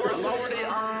 Lower the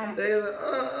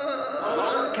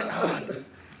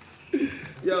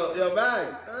Yo,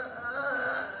 Max.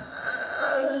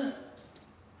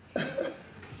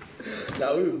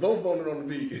 Nah, we was both moaning on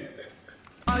the beat.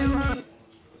 Why you hurt?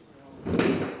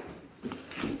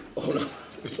 Oh no,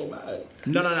 it's so mad.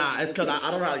 No, it's because I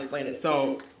don't know how to explain it.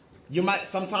 So, you might,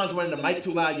 sometimes when the mic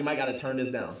too loud, you might gotta turn this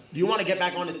down. Do you want to get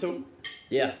back on this too?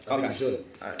 Yeah. I think you should.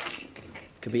 All right.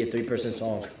 Could be a 3-person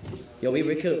song. Yo, we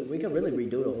could really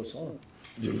redo the whole song.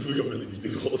 Dude, we could really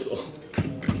redo the whole song.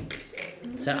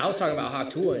 So I was talking about Hot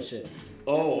Tour and shit.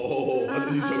 Oh, I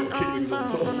thought you said kick niggas on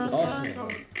the song. Oh.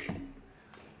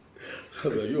 I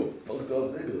was like, you a fucked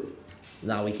up nigga.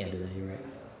 Nah, we can't do that. You're right.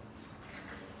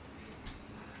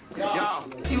 Yo.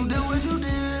 You did what you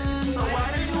did, so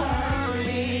why did you hurt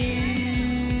me?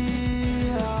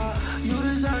 You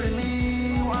deserted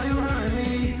me, why you hurting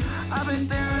me? I've been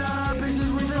staring at our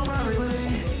pictures, we fit perfectly.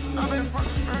 I've been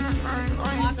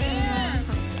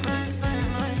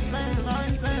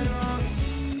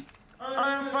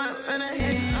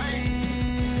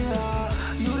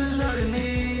You deserted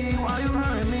me, why you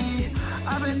hurting me?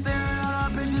 I've been staring at our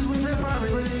pictures, we fit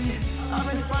perfectly. I've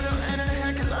been fucked up in the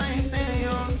head cause I ain't seen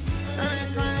you.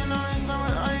 Anytime, I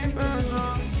ain't been with you.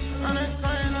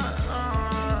 Anytime,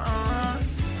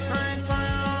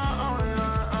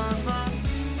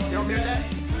 you mute that?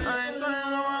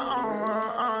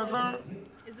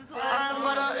 Is this I'm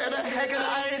fucked up in the head cause I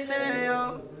ain't seen you.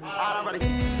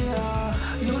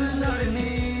 You deserted me,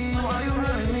 why you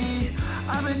hurting me?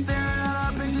 I've been staring at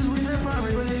our pictures, we fit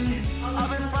perfectly. I've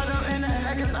been fucked up in the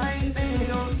head cause I ain't seen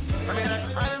you. I've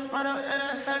been fucked up in the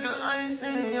head cause I ain't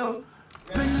seen you.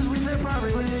 Pictures we fit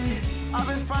perfectly. I've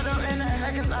been fucked up in the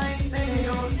head cause I ain't seen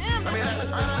you.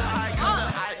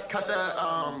 Cut the,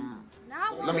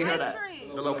 let me hear that.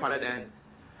 The little part at the end.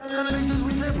 Pictures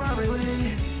we fit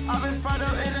perfectly. I've been fucked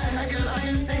up in the head cause I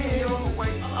ain't seen you.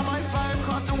 Wait, I might fly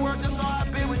across the world just so I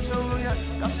be with you. Yeah,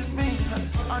 that's just me.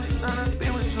 I'm just tryna be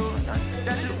with you.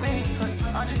 That's just me.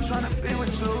 I'm just tryna be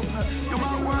with you. You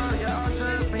my word, yeah, I'm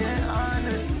just being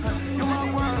honest. You my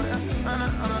word,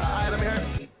 let me hear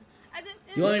it.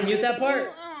 You want me to mute that part?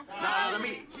 Nah, let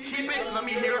me keep it. Let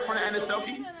me hear it from the end of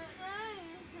Silky.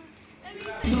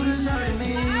 You deserted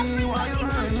me, why you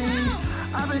hurt me?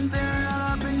 I've been staring at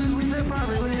our pictures, we fit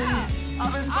perfectly.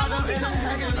 I've been fucked up in the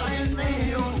head cause I ain't seen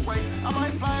you. Wait, I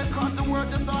might fly across the world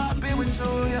just so I be with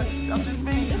you. Yeah, that's just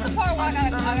me. This is the part where I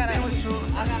gotta be with you.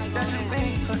 That's just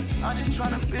me. I'm just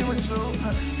trying to be with you.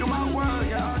 You my word,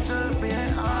 yeah, I'm just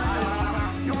being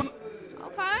honest.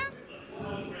 Okay.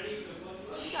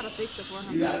 You gotta fix it for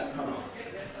him. You got it, come on.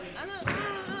 I know.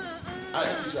 I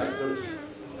gotta teach you how to do this.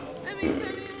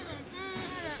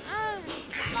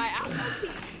 Like, I'm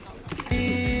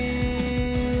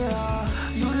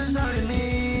You deserted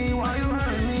me, why you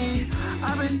hurting me?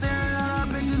 I've been staring at our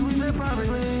pictures, we fit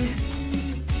perfectly.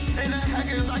 In the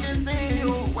hackers, I can see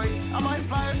you. Wait, I might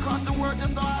fly across the world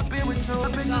just so I be with you. The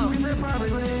pictures we fit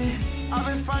perfectly. I've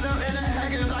been fucked up in the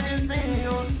hackers, I can see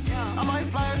you. I might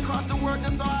fly across the world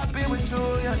just so I be with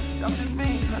you. Yeah, that's just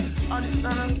me. I'm just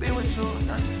tryna be with you.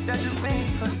 That's just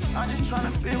me. I'm just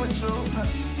tryna be with you.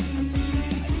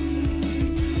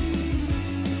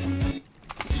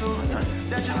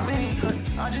 That's just me.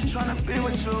 I'm just tryna be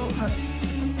with you.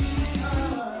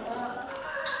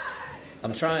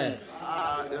 I'm trying.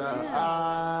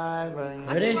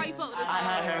 ready?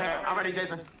 I'm ready,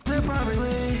 Jason.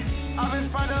 Perfectly. I've been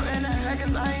fucked up in the head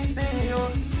cause I ain't seen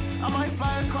you. I might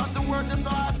fly across the world just so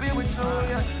I be with you.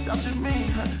 Yeah, that's just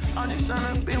me. I'm just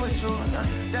tryna be with you.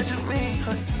 That's just me.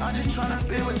 I'm just tryna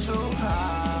be with you.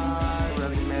 I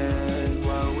really miss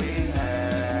what we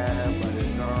had, but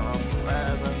it's gone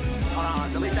forever. Hold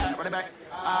on, delete that, run it back.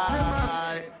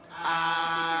 I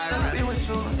be with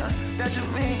you. That's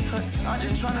just me. I'm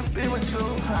just tryna be with you.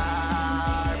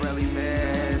 I really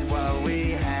miss what we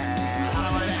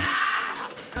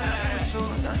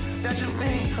that you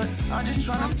mean? I'm just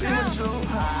trying to be with you.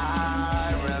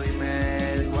 I really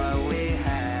miss what we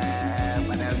had,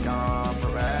 but that's gone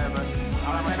forever.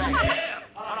 Hold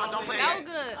on, don't play That it.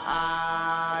 was good.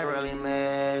 I really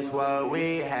miss what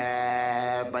we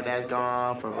had, but that's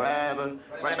gone forever.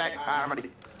 Run it back. I'm ready.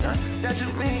 That you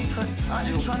mean? I'm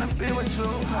just trying to be with you.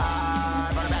 Run it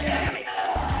back.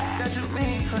 That you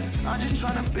mean? I'm just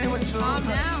trying to be with you. Calm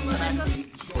down, little nigga.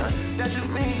 That you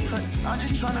mean? I'm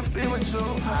just trying to be with you.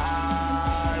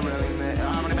 I really miss.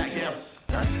 I'm running back here.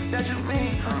 That you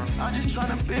mean? I'm just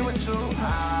trying to be with you.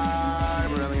 I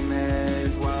really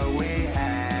miss what we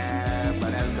had,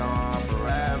 but that's gone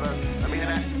forever. Let me hear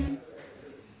that.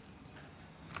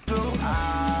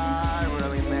 I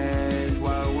really miss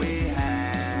what we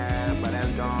had, but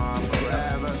that's gone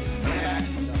forever. Let me hear that.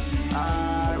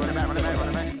 Run it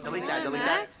back. Delete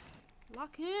that.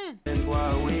 Lock in. It's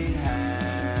what we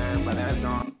had, but that's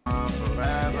gone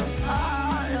forever.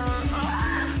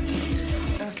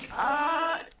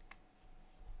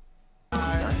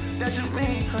 That you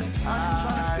mean? I'm just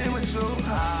trying to be with you.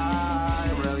 I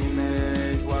really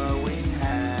miss what we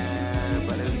had,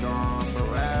 but it's gone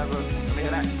forever. Let me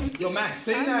hear that. Yo, Max,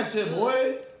 sing that shit,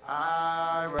 boy.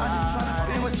 I'm just trying to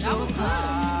be with you.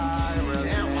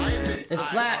 Damn, why is it? It's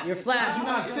flat. You're flat. You're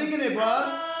not singing it,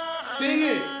 bro. Sing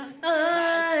it.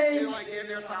 It's like in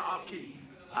there sound off key.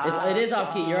 It is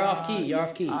off key. You're off key. You're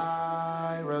off key.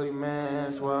 I really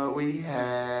miss what we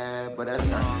had, but that's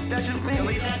gone. That you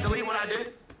mean? Delete what I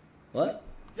did. What?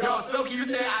 Yo, Silky, you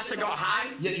said I should go high?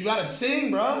 Yeah, you gotta sing,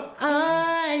 bro. Yo,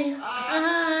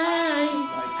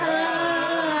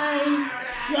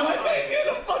 let's take it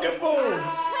in the fucking pool.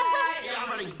 Yeah, I'm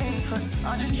ready.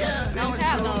 I'm just trying to be No with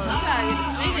cap, you. though. You gotta get the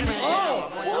singing in. Oh,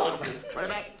 right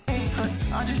back.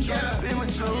 I'm just trying to be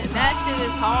with you. That shit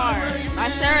is hard.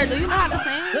 Like, Sarah, do you know how to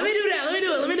sing? let me do that. Let me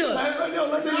do it. Yo,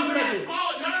 let's take it in the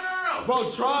No. Bro,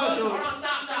 try. Hold on,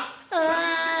 stop.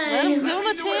 Let him, give him a Do it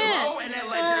low chance. and then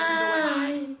let Jason do it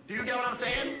high. Do you get what I'm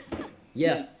saying?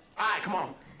 Yeah. All right, come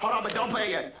on. Hold on, but don't play it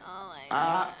yet. Oh my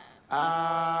God.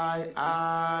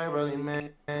 I really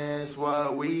miss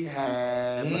what we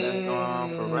had, but that's gone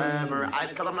forever.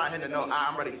 Ice, cause I'm not hitting the note.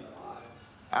 I'm ready.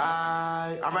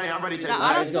 I'm ready, The Jason.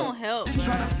 autos don't help, Just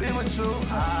bro. trying to be with you.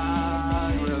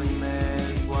 I really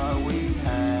miss what we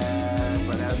had,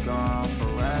 but that's gone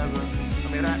forever. I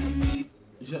mean that.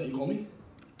 You call me?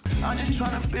 I'm just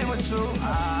trying to be with you.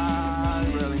 I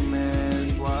really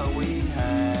miss what we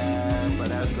had, but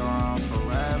that's gone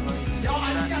forever. Yo,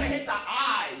 I just gotta hit the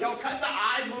I. Yo, cut the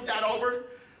I, move that over.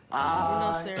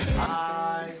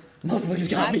 Motherfuckers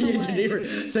got me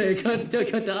engineer. Say cut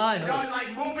the eye. Yo, like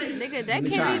move it. Nigga, that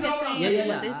can't even sing. Yeah.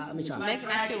 But this Let me try. making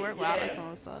that shit work with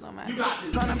auto-tune, so it don't matter.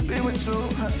 Trying to be with you.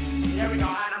 Here we go.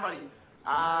 All right, I'm ready.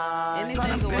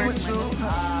 Anything can work,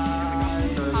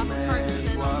 nigga. Pop a perk,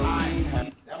 send them.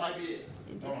 That might be it.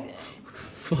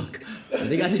 Fuck. I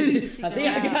think I did it. I think I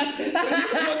got it.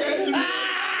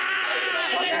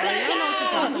 You don't know what you're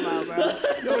talking about, bro.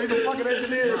 Yo, he's a fucking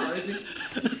engineer.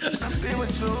 Be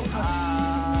with you.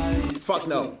 Fuck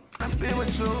no. Be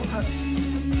with you.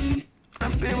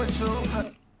 Be with you.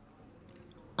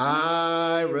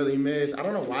 I really miss. I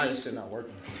don't know why this shit not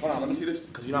working. Hold on, let me see this.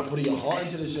 Cause you're not putting your heart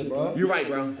into this shit, bro. You're right,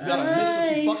 bro. You gotta miss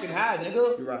what you fucking had,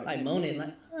 nigga. You're right. Like moaning,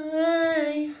 like.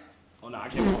 Oh no, I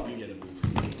can't move. You get it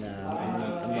move.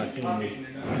 Nah, I'm in my singing mood.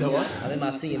 You said what? I'm in my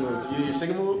singing mood. You your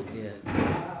singing move? Yeah.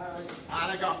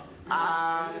 Alright, go.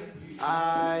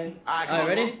 Alright,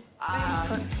 ready?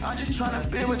 I'm just trying to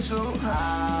be with you.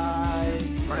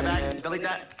 Run it back, delete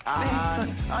that.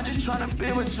 I'm just trying to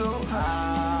be with you.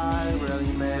 I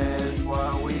really miss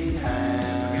what we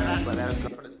had, but that's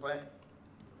good for the play.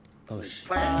 Oh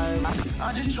shit.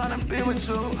 I'm just trying to be with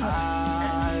you.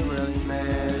 I really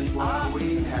miss what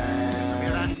we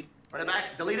had. Run it back,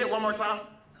 delete it one more time.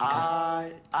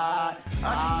 I'm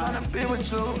just trying to be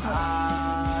with you.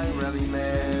 I really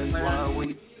miss what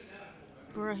we.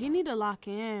 Bro, he need to lock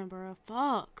in, bro.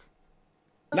 Fuck.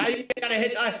 Now you gotta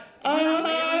hit I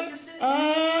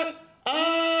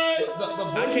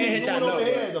can't hit that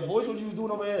note. The voice what you was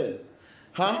doing over here.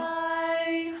 Huh?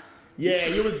 Yeah,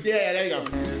 you was there you go.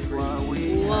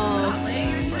 Whoa.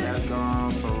 That's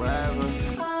gone forever.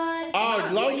 Oh,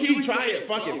 low key, try it.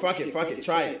 Fuck it.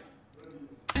 Try it.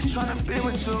 Just trying to be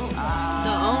with you.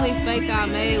 The only fake I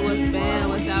made was banned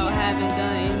without having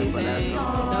done anything.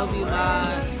 W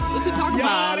mods. What you talking Yo,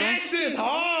 about? that shit's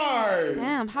hard.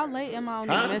 Damn, how late am I on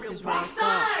the message, bro?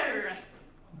 Fuck.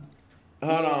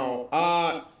 Hold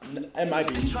on. It might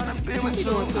be. Trying to be What with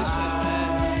you you. doing, Twitch?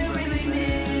 Really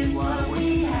miss what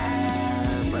we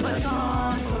had, but that's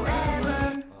gone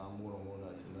forever.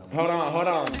 Hold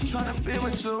on. Trying to be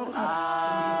with you.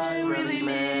 I really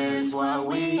miss what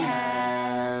we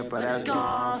had, but that's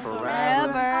gone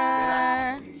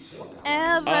forever.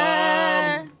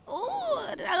 Ever. Ooh,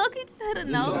 did I look at just hit a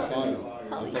note?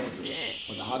 Holy shit.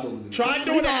 Try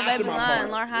doing that after my part.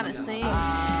 Learn how to sing.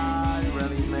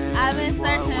 I've been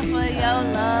searching for your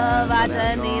love. I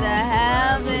just need to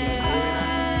have it.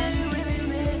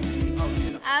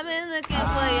 I've been looking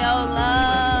for your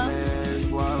love.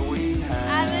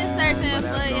 I've been searching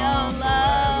for your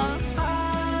love.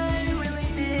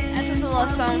 That's just a little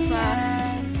song.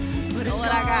 That's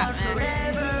what I got,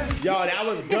 man. Yo, that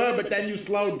was good, but then you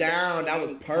slowed down. That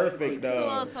was perfect, though. It's a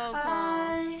little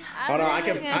song. Hold on, I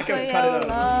can cut it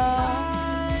up.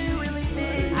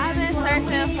 I've been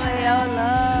searching for your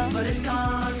love, but it's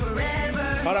gone forever.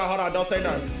 Hold on, don't say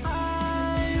nothing.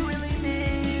 I really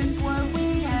miss what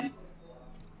we had.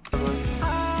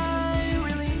 I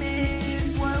really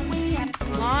miss what we had.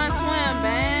 Long Twin,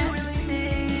 man.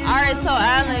 Alright, so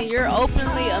Alan, you're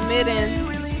openly admitting.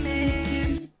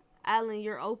 Alan,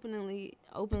 you're openly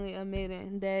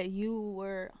admitting that you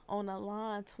were on a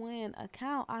Lon Twin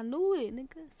account. I knew it,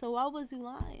 nigga. So why was you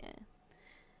lying?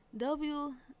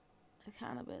 W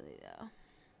accountability though.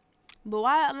 But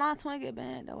why Lon Twin get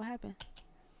banned though? What happened?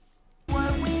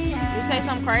 You say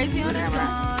something crazy on there,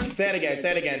 bro? Say it again.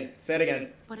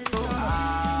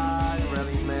 I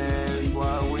really miss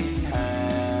what we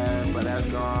had, but that's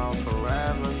gone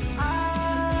forever.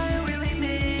 I really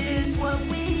miss what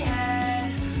we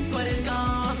had, but it's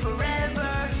gone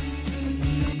forever.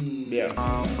 Yeah.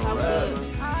 Gone forever.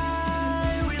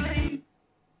 I really.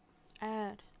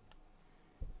 Add.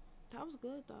 That was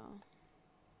good though.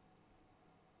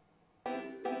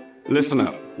 Listen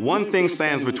up. One thing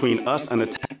stands between us and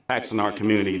attacks in our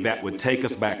community that would take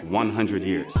us back 100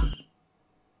 years.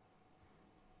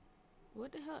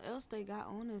 What the hell else they got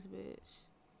on this bitch?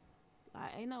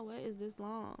 Like, ain't no way it's this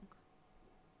long.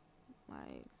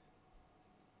 Like,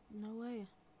 no way.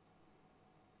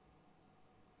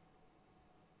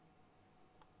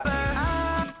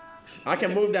 I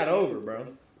can move that over, bro.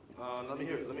 Let me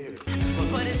hear it.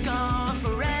 But it's gone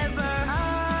forever.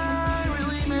 I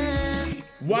really miss.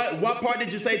 What part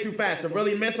did you say too fast? The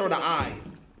really miss or the I?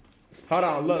 Hold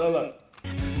on, look.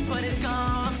 But it's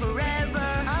gone forever.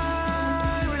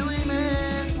 I really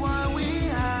miss what we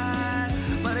had,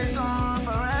 but it's gone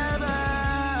forever.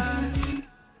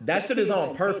 That shit is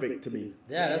on perfect to me.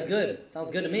 Yeah, that's good. Sounds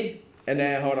good to me. And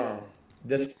then hold on.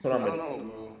 This what I'm I don't know,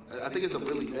 bro. I think it's a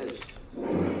really miss.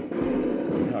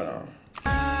 Hold on.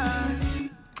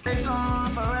 It's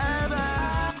gone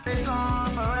forever. It's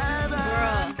gone forever.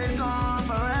 Bruh. It's gone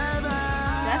forever.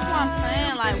 That's what I'm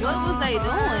saying. Like, what was they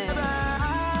doing?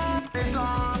 It's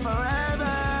gone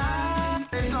forever.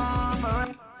 It's gone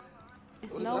forever.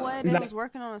 It's no way they was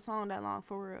working on a song that long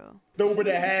for real. Stupid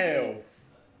as hell.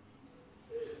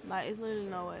 Like, it's literally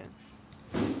no way.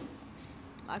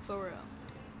 Like, for real.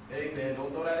 Hey man,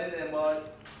 don't throw that in there, bud.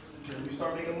 If we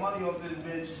start making money off this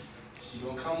bitch, she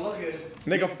gonna come looking.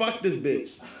 Nigga, fuck this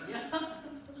bitch.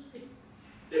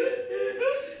 With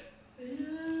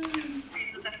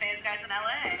the Faze guys in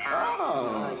LA.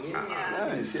 Oh,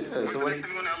 nice, yeah. So When's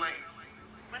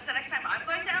the next time I'm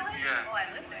going to LA? Yeah. Oh, I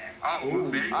live there. all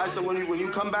right, so when you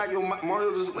come back,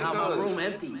 Mario just link My us. room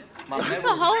empty. It's a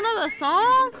whole nother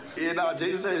song? Yeah, nah,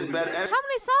 Jason said it's better. How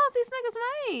many songs these niggas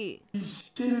made?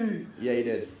 Yeah, he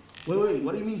did. Wait,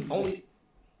 what do you mean? Only.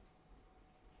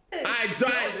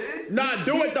 Nah,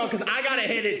 do it though, cause I gotta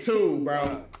hit it too,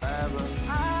 bro.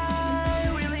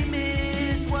 I really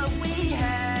miss what we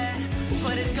had,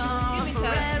 but it's gone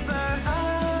forever.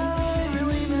 I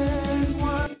really miss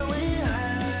what we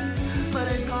had, but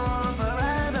it's gone forever.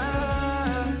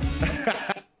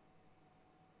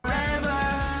 Forever.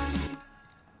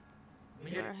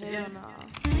 Hell no.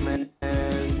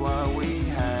 Miss what we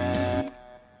had.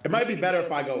 It might be better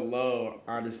if I go low,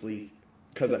 honestly,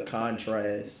 cause of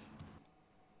contrast.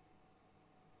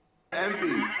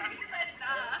 Empty.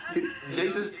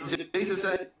 Jason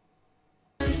said.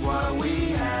 It's what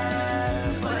we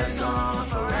had, but it's gone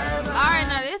forever. Alright,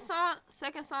 now this song,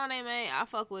 second song they made, I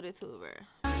fuck with it too, bro.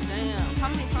 Damn, how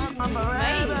many songs have they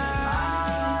made?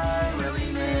 I really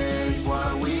miss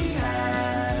what we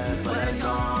had, but it's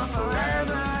gone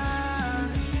forever.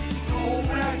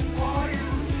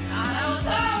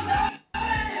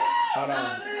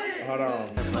 Hold on.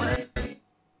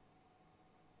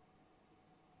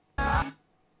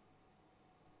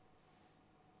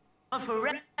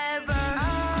 Forever,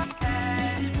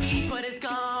 but it's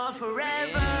gone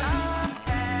forever.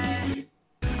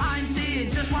 I'm sitting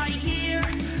just right here,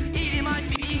 eating my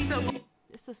feast.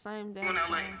 It's the same damn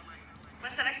song.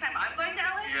 When's the next time I'm going to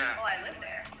LA? Yeah. Oh, I live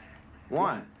there.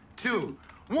 1, 2,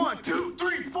 1, 2,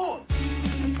 3, 4.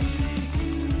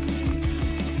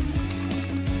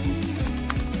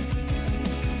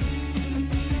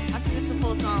 I think it's a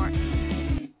full song, right?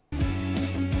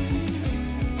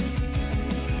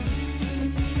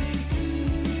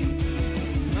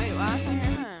 Wait, why I can't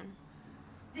hear none?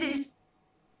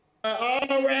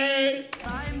 Alright.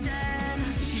 I'm dead.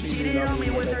 She cheated on me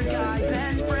with her guy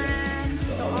best friend.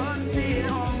 So all I'm seeing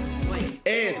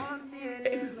is all I'm seeing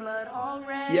is blood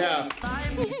already. yeah.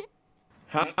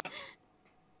 Huh?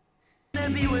 To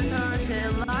be with her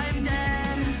till I'm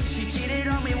dead. She cheated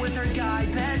on me with her guy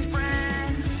best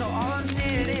friend. So all I'm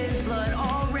seeing is blood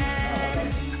all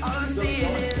red. All I'm seeing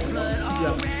is blood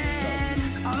all red.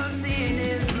 All I'm seeing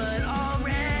is blood all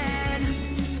red.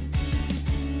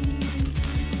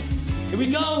 Here we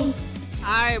go.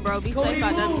 Alright, bro, be Cody safe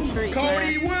out there in Woo. the streets,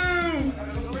 Cody man. Woo!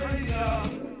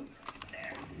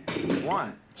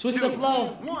 1, Switch the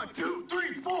flow. 1, 2,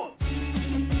 3, 4.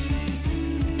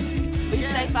 Be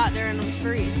safe out there in them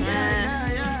streets,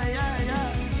 man.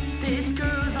 Yeah. This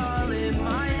girl's all in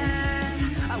my head.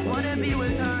 I wanna be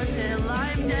with her till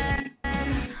I'm dead.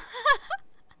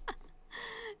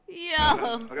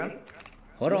 Yo. Again?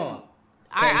 Hold on.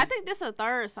 Alright, I think this is a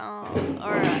third song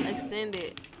or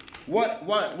extended. What?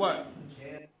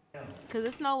 Cause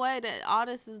it's no way that all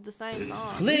this is the same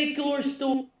song. Political or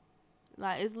stupid?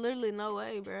 Like, it's literally no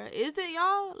way, bruh. Is it,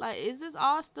 y'all? Like, is this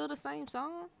all still the same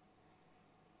song?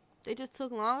 They just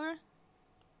took longer?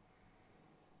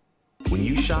 When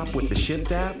you shop with the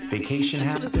Shipped app, vacation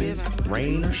That's what it's happens, giving.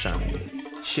 rain or shine.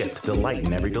 Shipped, delight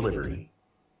in every delivery.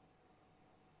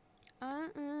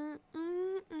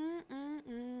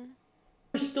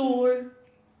 Store.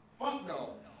 Fuck no.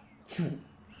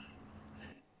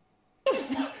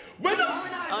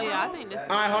 Oh, yeah, I think this.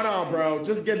 Alright, hold on, bro.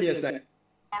 Just give me a second.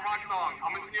 Rock song.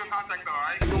 I'm gonna send you a contact though,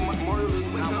 alright?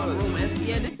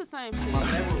 Yeah, this the same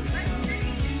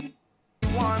shit.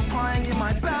 One crying in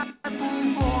my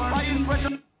bathroom floor. Why you switch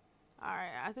up?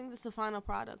 Alright, I think this is the final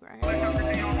product right I'm here. gonna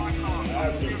send you a rock song. I'm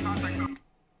gonna send you a contact though.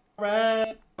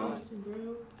 Right.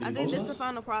 I think this is the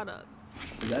final product.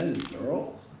 Is that his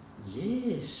girl?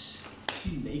 Yes. Is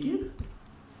she naked?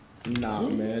 Nah,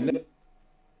 man.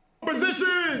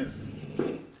 Positions!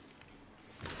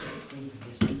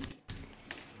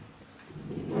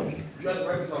 You got the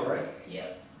right guitar, right?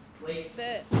 Yep. Wait.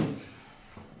 Bet.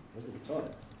 Where's the guitar?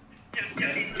 This is the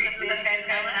Faze guys in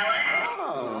LA.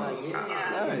 Oh,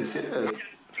 nice, yes. This is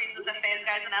the Faze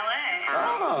guys in LA. Oh,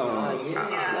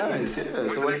 nice,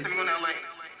 yes. So When's the next time you going to LA?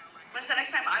 When's the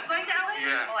next time I'm going to LA?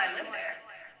 Yeah. Oh, I live there.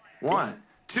 1,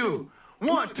 2,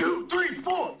 1, 2, 3,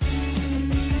 4.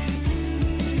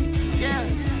 Yeah.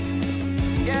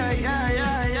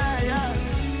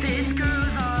 This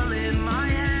girl's all in my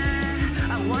head.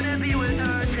 I wanna be with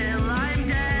her till I'm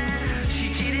dead.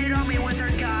 She cheated on me with her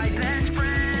guy best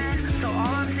friend. So all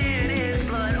I'm seeing is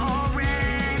blood all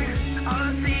red. All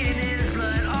I'm seeing is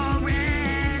blood all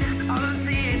red. All I'm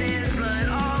seeing is blood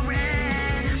all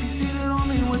red. She cheated on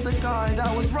me with the guy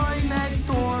that was right next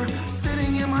door.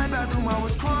 Sitting in my bathroom, I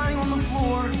was crying on the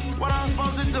floor. What I'm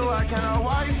supposed to do, I cannot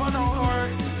wife for no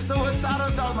heart.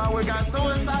 Suicidal thoughts, my work got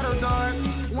suicidal thoughts.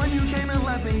 When you came and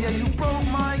left me, yeah, you broke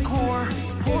my core.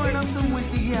 Pouring up some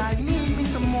whiskey, yeah, I need me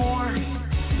some more.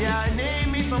 Yeah, I need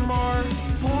me some more.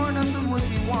 Pouring up some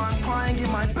whiskey while I'm crying in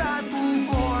my bathroom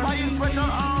floor. Why you switch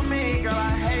on me, girl,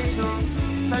 I hate you.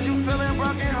 Said you feeling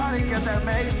broken hearted, guess that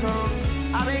makes two.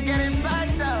 I've been getting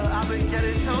backed up, I've been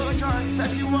getting too drunk. Said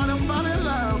she wanna fall in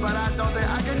love, but I don't think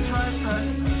I can trust her.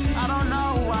 I don't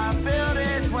know why I feel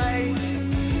this way.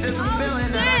 There's a feeling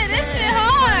Shit, that I this shit can't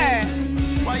hard.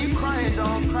 explain. Why you crying,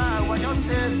 don't cry, why your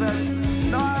tears, baby?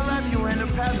 No, I love you in the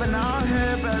past, but now I'm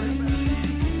here, baby.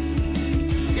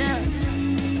 Yeah.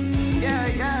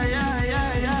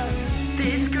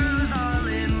 This girl's all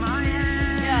in my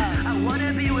head. Yeah. I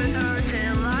wanna be with her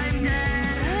till I'm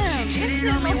dead. Damn, She this cheated shit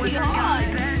on me low-key with her guy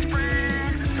hard. best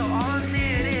friend. So all I'm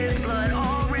seeing is blood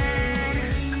all red.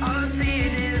 All I'm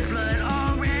seeing is blood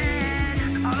all red.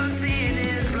 All I'm seeing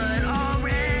is blood all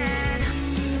red.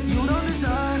 You don't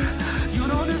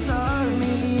deserve me.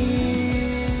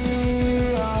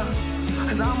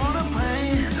 'Cause I'm on a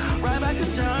plane right back to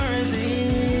Jersey.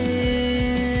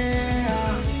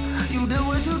 You did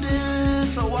what you did,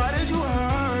 so why did you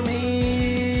hurt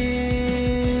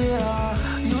me?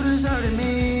 You deserted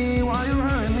me while you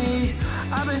hurt me.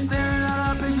 I've been staring at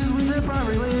our pictures we did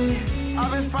perfectly.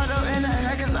 I've been fucked up in the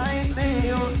head 'cause I ain't seen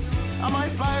you. I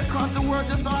might fly across the world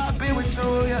just so I be with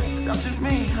you, yeah. That's just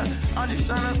me, I'm just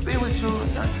trying to be with you,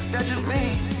 yeah. That's just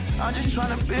me, I'm just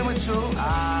trying to be with you.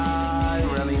 I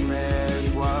really miss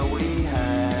what we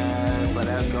had, but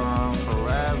that's gone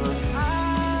forever.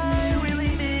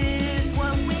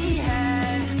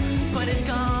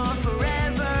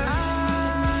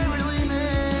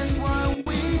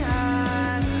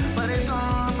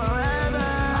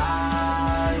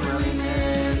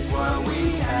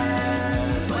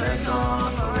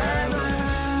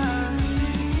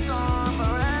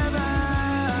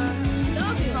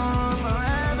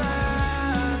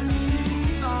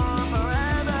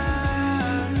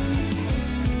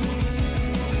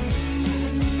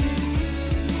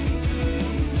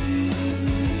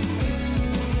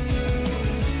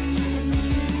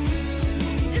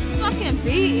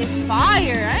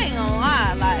 fire. I ain't gonna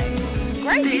lie. Like,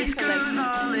 great beat This girl's selection.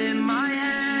 all in my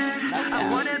head. I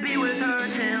wanna be with her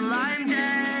till I'm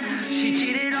dead. She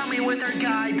cheated on me with her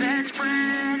guy best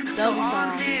friend. So all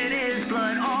I'm seeing is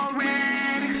blood all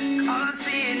red. All I'm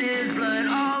seeing is blood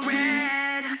all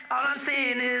red. All I'm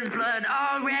seeing is blood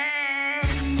all red.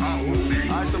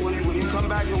 Alright, so when you come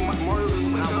back, your Memorial's is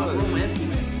good.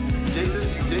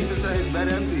 Jason said his bed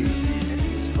empty.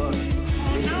 It's fucked.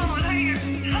 No,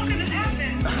 how can this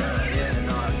happen? Yeah,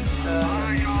 no.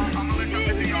 Alright, y'all. I'm gonna let y'all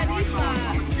busy y'all one song.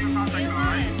 I'm gonna see you in contact,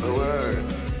 alright? The word.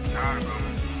 Alright, bro.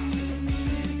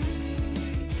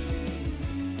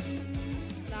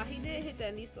 Nah, he did hit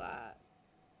that knee slide.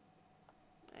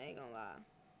 I ain't gonna lie.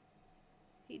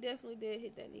 He definitely did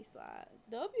hit that knee slide.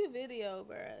 W video,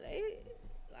 bro. They,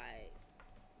 like,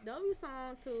 W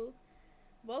song, too.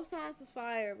 Both songs was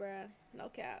fire, bro. No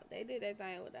cap. They did their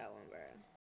thing with that one, bro.